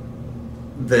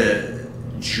the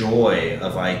joy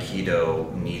of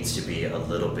Aikido needs to be a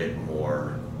little bit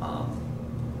more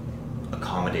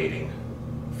accommodating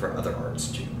for other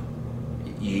arts too.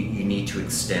 You need to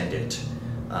extend it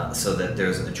so that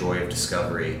there's a joy of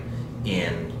discovery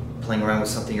in playing around with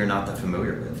something you're not that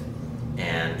familiar with,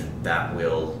 and that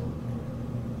will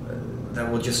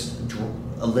just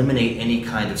eliminate any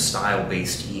kind of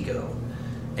style-based ego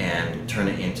and turn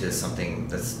it into something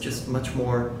that's just much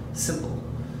more simple,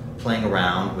 playing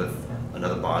around with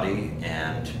another body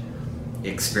and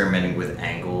experimenting with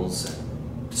angles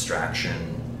and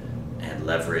distraction and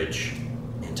leverage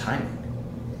and timing.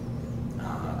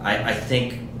 I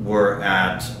think we're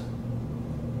at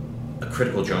a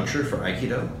critical juncture for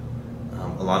Aikido.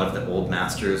 A lot of the old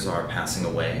masters are passing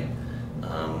away.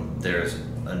 There's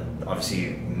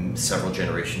obviously several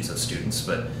generations of students,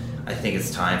 but I think it's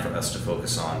time for us to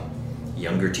focus on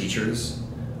younger teachers,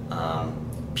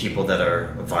 people that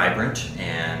are vibrant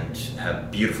and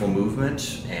have beautiful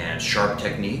movement and sharp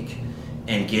technique,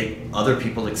 and get other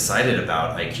people excited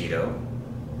about Aikido,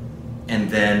 and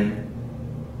then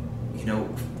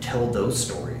tell those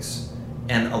stories.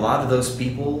 And a lot of those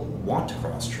people want to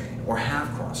cross-train or have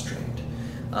cross-trained.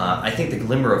 I think the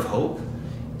glimmer of hope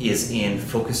is in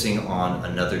focusing on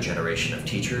another generation of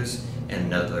teachers and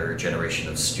another generation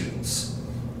of students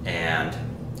and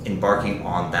embarking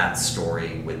on that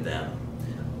story with them.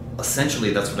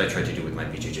 Essentially, that's what I tried to do with my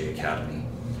BJJ Academy.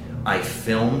 I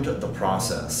filmed the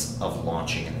process of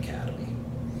launching an academy.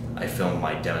 I filmed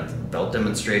my belt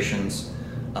demonstrations,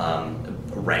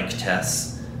 rank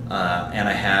tests, and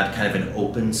I had kind of an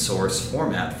open source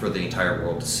format for the entire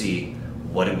world to see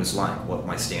what it was like, what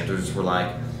my standards were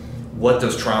like, what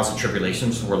those trials and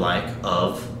tribulations were like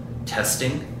of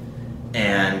testing,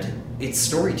 and it's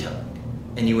storytelling.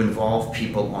 And you involve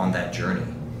people on that journey.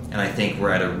 And I think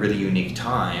we're at a really unique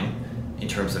time in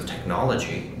terms of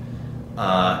technology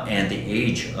and the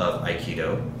age of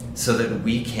Aikido, so that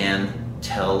we can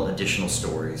tell additional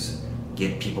stories,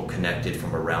 get people connected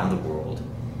from around the world,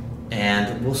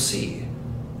 and we'll see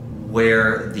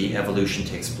where the evolution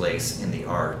takes place in the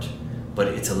art. But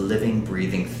it's a living,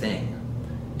 breathing thing.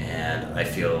 And I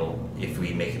feel if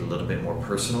we make it a little bit more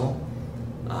personal,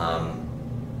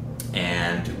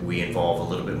 and we involve a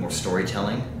little bit more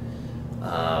storytelling,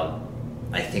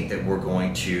 I think that we're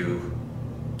going to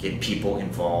get people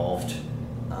involved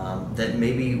that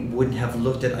maybe wouldn't have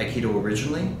looked at Aikido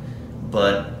originally,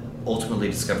 but ultimately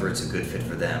discover it's a good fit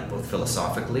for them, both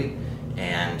philosophically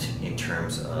and in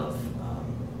terms of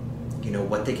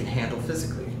what they can handle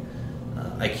physically.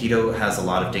 Aikido has a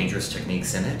lot of dangerous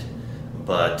techniques in it,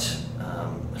 but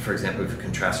for example, if you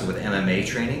contrast it with MMA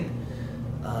training,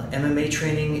 MMA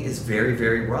training is very,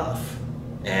 very rough,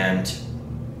 and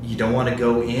you don't want to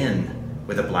go in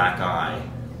with a black eye.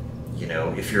 You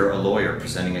know, if you're a lawyer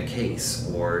presenting a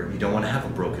case, or you don't want to have a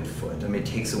broken foot. I mean, it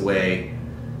takes away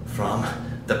from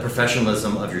the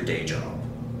professionalism of your day job.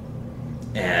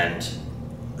 And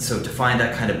so to find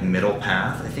that kind of middle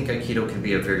path, I think Aikido can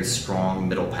be a very strong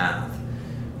middle path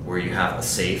where you have a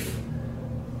safe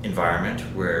environment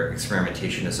where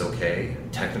experimentation is okay,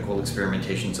 technical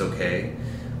experimentation is okay,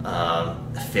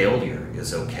 failure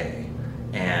is okay,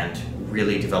 and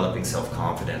really developing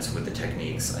self-confidence with the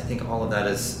techniques. I think all of that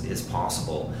is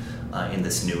possible in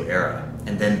this new era.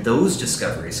 And then those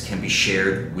discoveries can be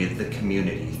shared with the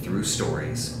community through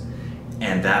stories,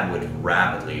 and that would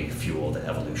rapidly fuel the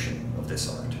evolution of this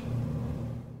art.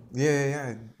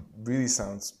 Yeah. It really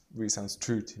sounds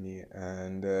true to me,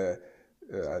 and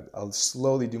I'll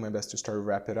slowly do my best to start to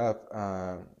wrap it up.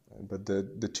 But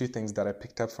the two things that I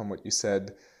picked up from what you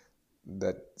said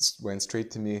that went straight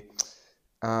to me.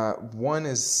 One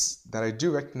is that I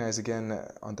do recognize again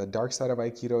on the dark side of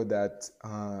Aikido that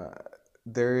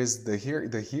there is the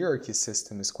hierarchy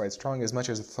system is quite strong. As much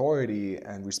as authority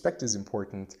and respect is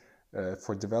important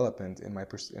for development in my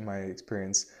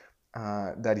experience,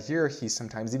 that hierarchy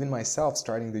sometimes, even myself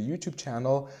starting the YouTube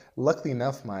channel, luckily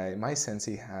enough my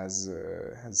sensei has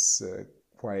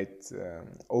quite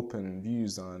open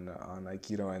views on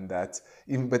Aikido, and that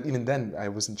even then I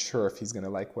wasn't sure if he's gonna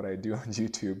like what I do on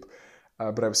YouTube.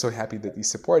 But I was so happy that he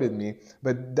supported me.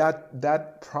 But that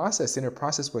inner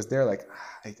process was there. Like,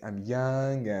 I'm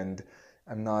young and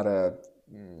I'm not a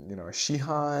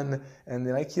Shihan. And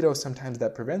in Aikido, sometimes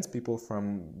that prevents people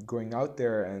from going out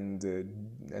there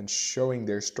and showing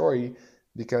their story,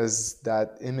 because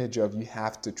that image of you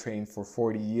have to train for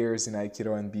 40 years in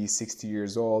Aikido and be 60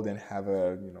 years old and have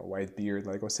a white beard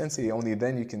like Sensei, only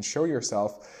then you can show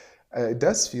yourself. It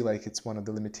does feel like it's one of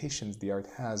the limitations the art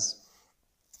has.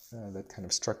 That kind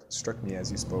of struck me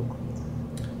as you spoke.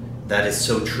 That is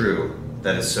so true.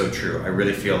 That is so true. I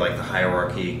really feel like the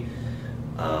hierarchy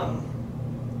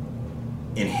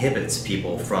inhibits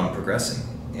people from progressing,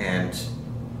 and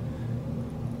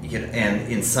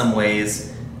in some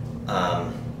ways,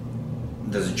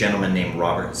 there's a gentleman named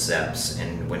Robert Zepps,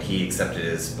 and when he accepted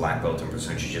his black belt in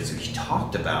Brazilian Jiu-Jitsu, he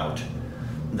talked about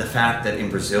the fact that in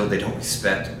Brazil they don't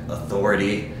respect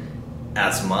authority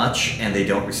as much, and they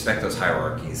don't respect those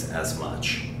hierarchies as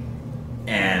much.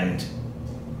 And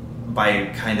by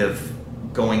kind of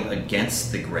going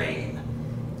against the grain,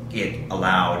 it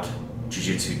allowed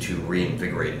Jiu-Jitsu to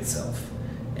reinvigorate itself,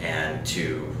 and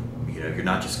to, you're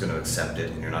not just going to accept it,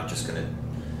 and you're not just going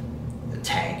to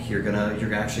tank,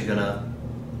 you're actually going to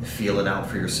feel it out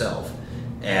for yourself.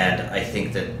 And I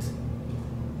think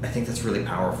that's really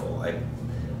powerful.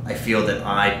 I feel that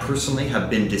I personally have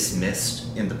been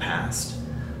dismissed in the past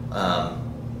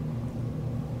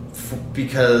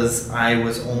because I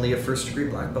was only a first degree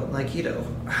black belt in Aikido.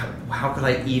 How could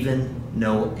I even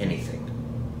know anything?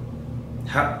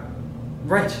 How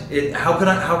could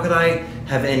I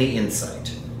have any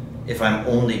insight if I'm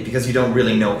only, because you don't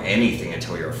really know anything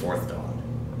until you're a fourth dan,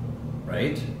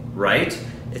 right?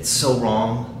 It's so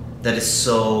wrong. That is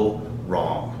so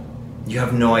wrong. You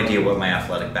have no idea what my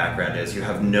athletic background is. You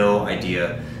have no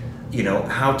idea,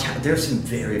 how there's some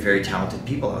very, very talented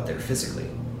people out there physically.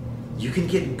 You can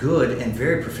get good and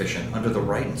very proficient under the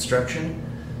right instruction.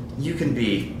 You can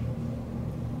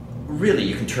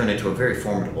turn into a very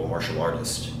formidable martial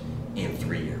artist in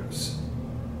 3 years.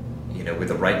 With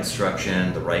the right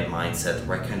instruction, the right mindset, the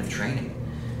right kind of training.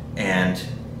 And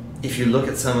if you look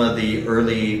at some of the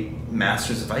early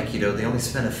masters of Aikido, they only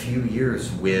spent a few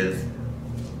years with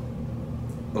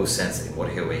O-sensei,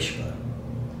 Morihei Ueshiba.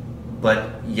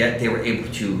 But yet they were able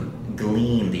to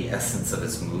glean the essence of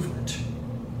his movement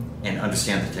and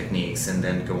understand the techniques, and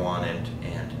then go on and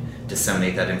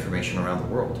disseminate that information around the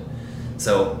world.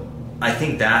 So I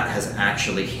think that has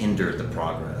actually hindered the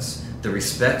progress. The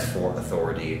respect for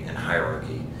authority and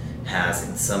hierarchy has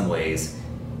in some ways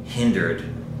hindered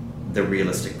the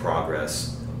realistic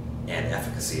progress and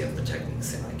efficacy of the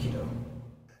techniques in Aikido.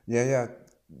 Yeah,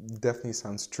 definitely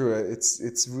sounds true.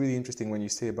 It's really interesting when you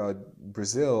say about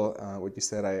Brazil, what you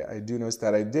said. I do notice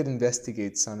that I did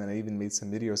investigate some, and I even made some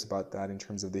videos about that in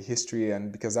terms of the history,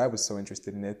 and because I was so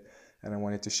interested in it and I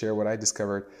wanted to share what I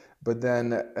discovered. But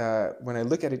then when I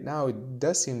look at it now, it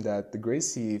does seem that the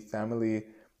Gracie family,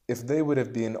 if they would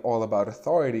have been all about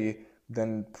authority,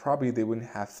 then probably they wouldn't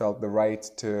have felt the right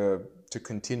to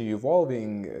continue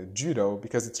evolving judo,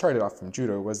 because it started off from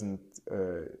judo. It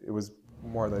was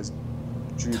more or less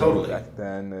judo totally back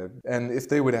then. And if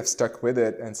they would have stuck with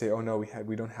it and say, oh no,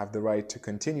 we don't have the right to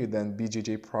continue, then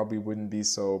BJJ probably wouldn't be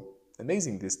so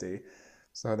amazing this day.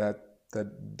 So that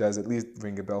does at least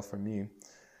ring a bell for me,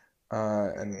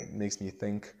 and makes me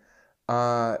think.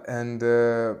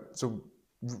 So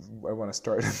I want to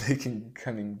start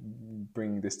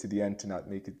bringing this to the end to not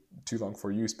make it too long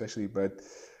for you, especially. But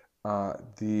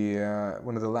the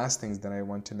one of the last things that I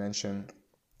want to mention,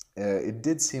 it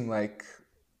did seem like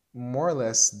more or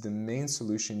less the main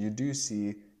solution you do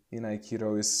see in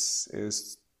Aikido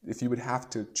is if you would have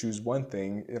to choose one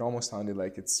thing, it almost sounded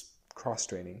like it's cross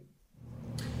training.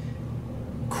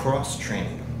 Cross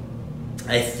training.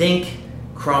 I think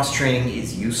cross training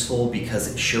is useful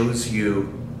because it shows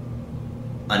you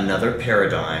another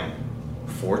paradigm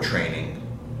for training,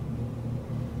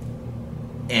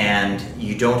 and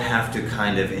you don't have to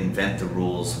kind of invent the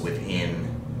rules within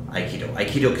Aikido.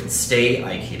 Aikido can stay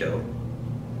Aikido,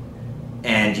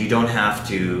 and you don't have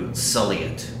to sully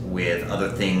it with other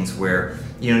things where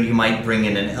you might bring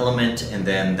in an element, and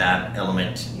then that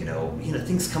element,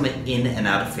 things come in and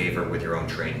out of favor with your own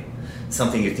training.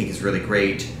 Something you think is really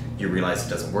great, you realize it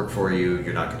doesn't work for you,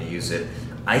 you're not going to use it.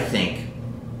 I think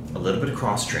a little bit of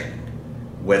cross training,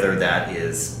 whether that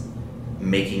is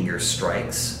making your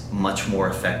strikes much more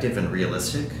effective and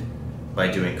realistic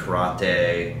by doing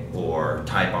karate or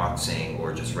Thai boxing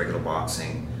or just regular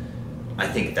boxing, I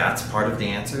think that's part of the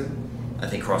answer. I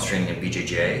think cross training in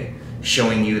BJJ,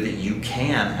 showing you that you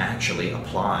can actually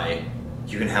apply,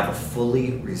 you can have a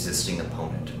fully resisting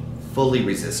opponent, fully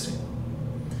resisting,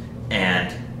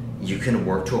 and you can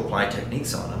work to apply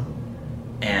techniques on them,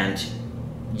 and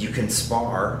you can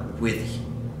spar with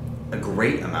a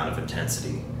great amount of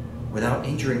intensity without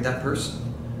injuring that person.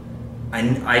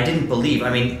 I didn't believe,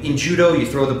 in judo you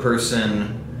throw the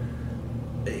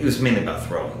person, it was mainly about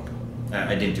throwing.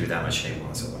 I didn't do that much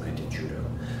Newaza when I did judo.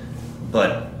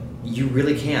 But you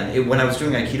really can. When I was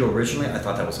doing Aikido originally, I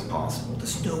thought that was impossible.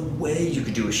 There's no way you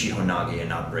could do a Shihonage and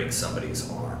not break somebody's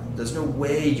arm. There's no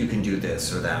way you can do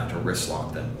this or that, or wrist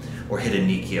lock them, or hit a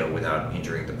Nikyo without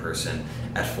injuring the person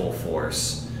at full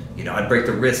force. I'd break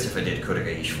the wrist if I did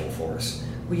Kodagaishi full force.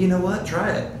 Well, you know what?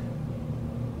 Try it.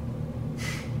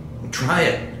 Try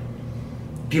it.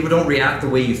 People don't react the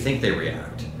way you think they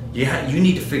react. You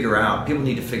need to figure out, people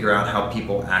need to figure out how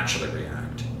people actually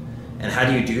react. And how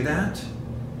do you do that?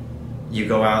 You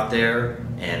go out there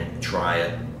and try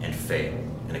it and fail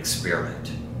and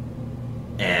experiment.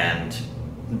 And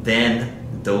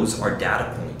then those are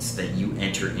data points that you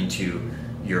enter into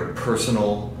your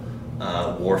personal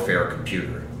warfare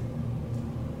computer.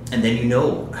 And then you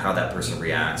know how that person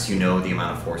reacts. You know the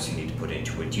amount of force you need to put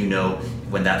into it. You know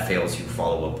when that fails, you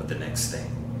follow up with the next thing.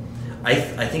 I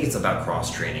think it's about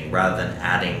cross-training rather than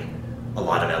adding a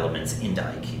lot of elements into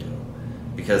Aikido.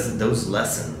 Because those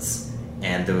lessons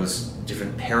and those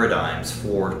different paradigms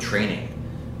for training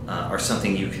are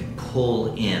something you can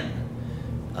pull in.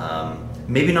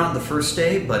 Maybe not the first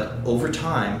day, but over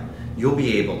time, you'll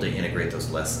be able to integrate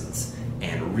those lessons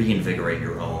and reinvigorate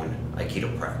your own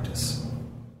Aikido practice.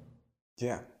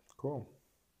 Yeah, cool.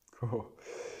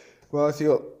 Well, I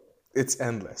feel it's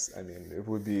endless. It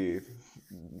would be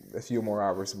a few more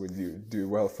hours would do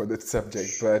well for this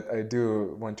subject, but I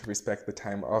do want to respect the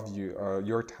time of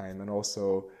your time, and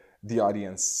also the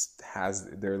audience has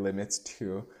their limits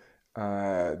too.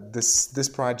 This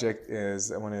project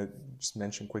is, I want to just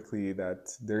mention quickly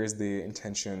that there is the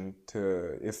intention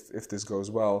to, if this goes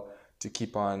well, to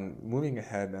keep on moving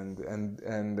ahead, and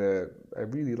I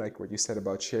really like what you said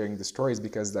about sharing the stories,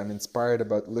 because I'm inspired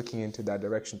about looking into that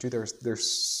direction too. There's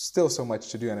still so much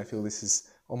to do, and I feel this is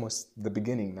almost the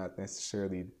beginning,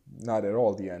 not at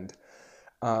all the end.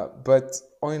 But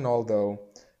all in all, though,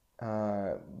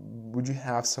 would you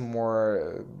have some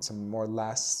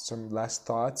last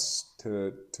thoughts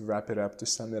to wrap it up, to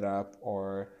sum it up,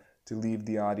 or to leave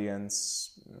the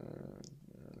audience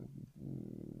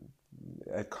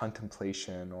at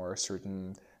contemplation or a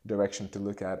certain direction to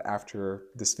look at after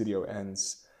this video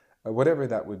ends? Whatever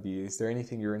that would be, is there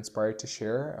anything you're inspired to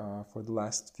share for the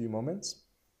last few moments?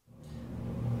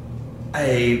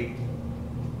 I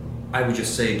would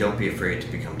just say, don't be afraid to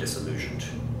become disillusioned.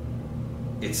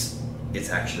 It's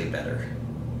actually better.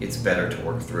 It's better to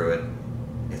work through it.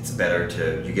 It's better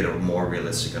you get a more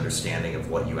realistic understanding of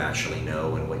what you actually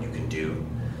know and what you can do.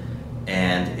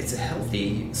 And it's a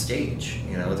healthy stage.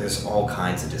 There's all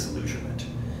kinds of disillusionment,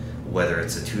 whether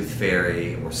it's a tooth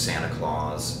fairy or Santa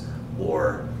Claus,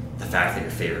 or the fact that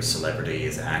your favorite celebrity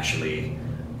is actually,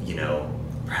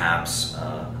 perhaps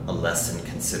a less than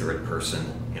considerate person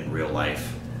in real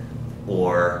life,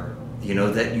 or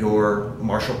that your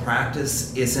martial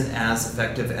practice isn't as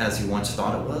effective as you once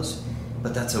thought it was.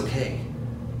 But that's okay,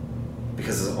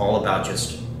 because it's all about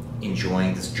just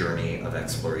enjoying this journey of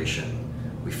exploration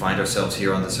We find ourselves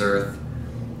here on this earth.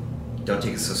 Don't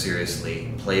take it so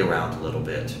seriously. Play around a little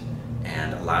bit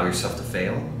and allow yourself to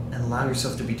fail and allow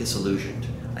yourself to be disillusioned.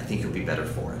 I think you'll be better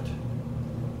for it.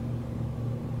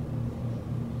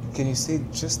 Can you say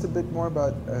just a bit more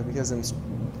about, because is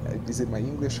it my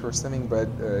English or something, but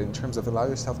in terms of allow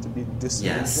yourself to be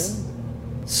disillusioned? Yes.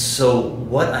 So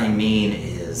what I mean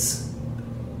is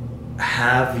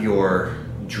have your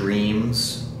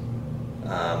dreams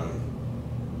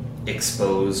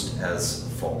exposed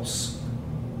as false.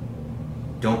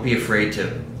 Don't be afraid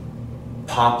to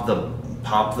pop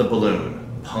the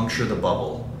balloon, puncture the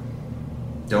bubble.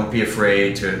 Don't be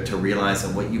afraid to realize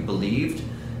that what you believed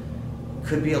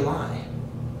could be a lie.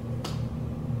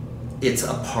 It's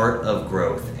a part of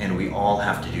growth, and we all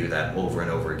have to do that over and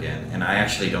over again. And I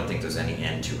actually don't think there's any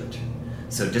end to it.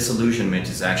 So disillusionment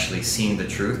is actually seeing the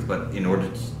truth, but in order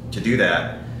to do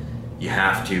that, you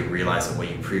have to realize that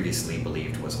what you previously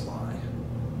believed was a lie.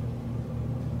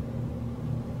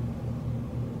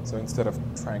 So instead of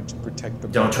trying to protect the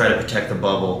bubble. Don't try to protect the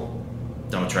bubble.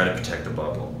 Don't try to protect the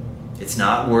bubble. It's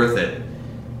not worth it.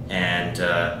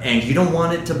 And you don't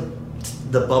want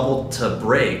the bubble to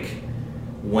break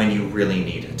when you really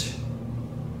need it.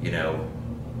 You know,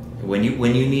 when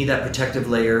you need that protective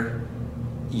layer,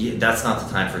 that's not the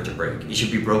time for it to break. It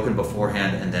should be broken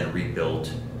beforehand and then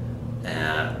rebuilt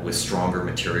with stronger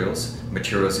materials that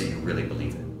you really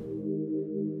believe in.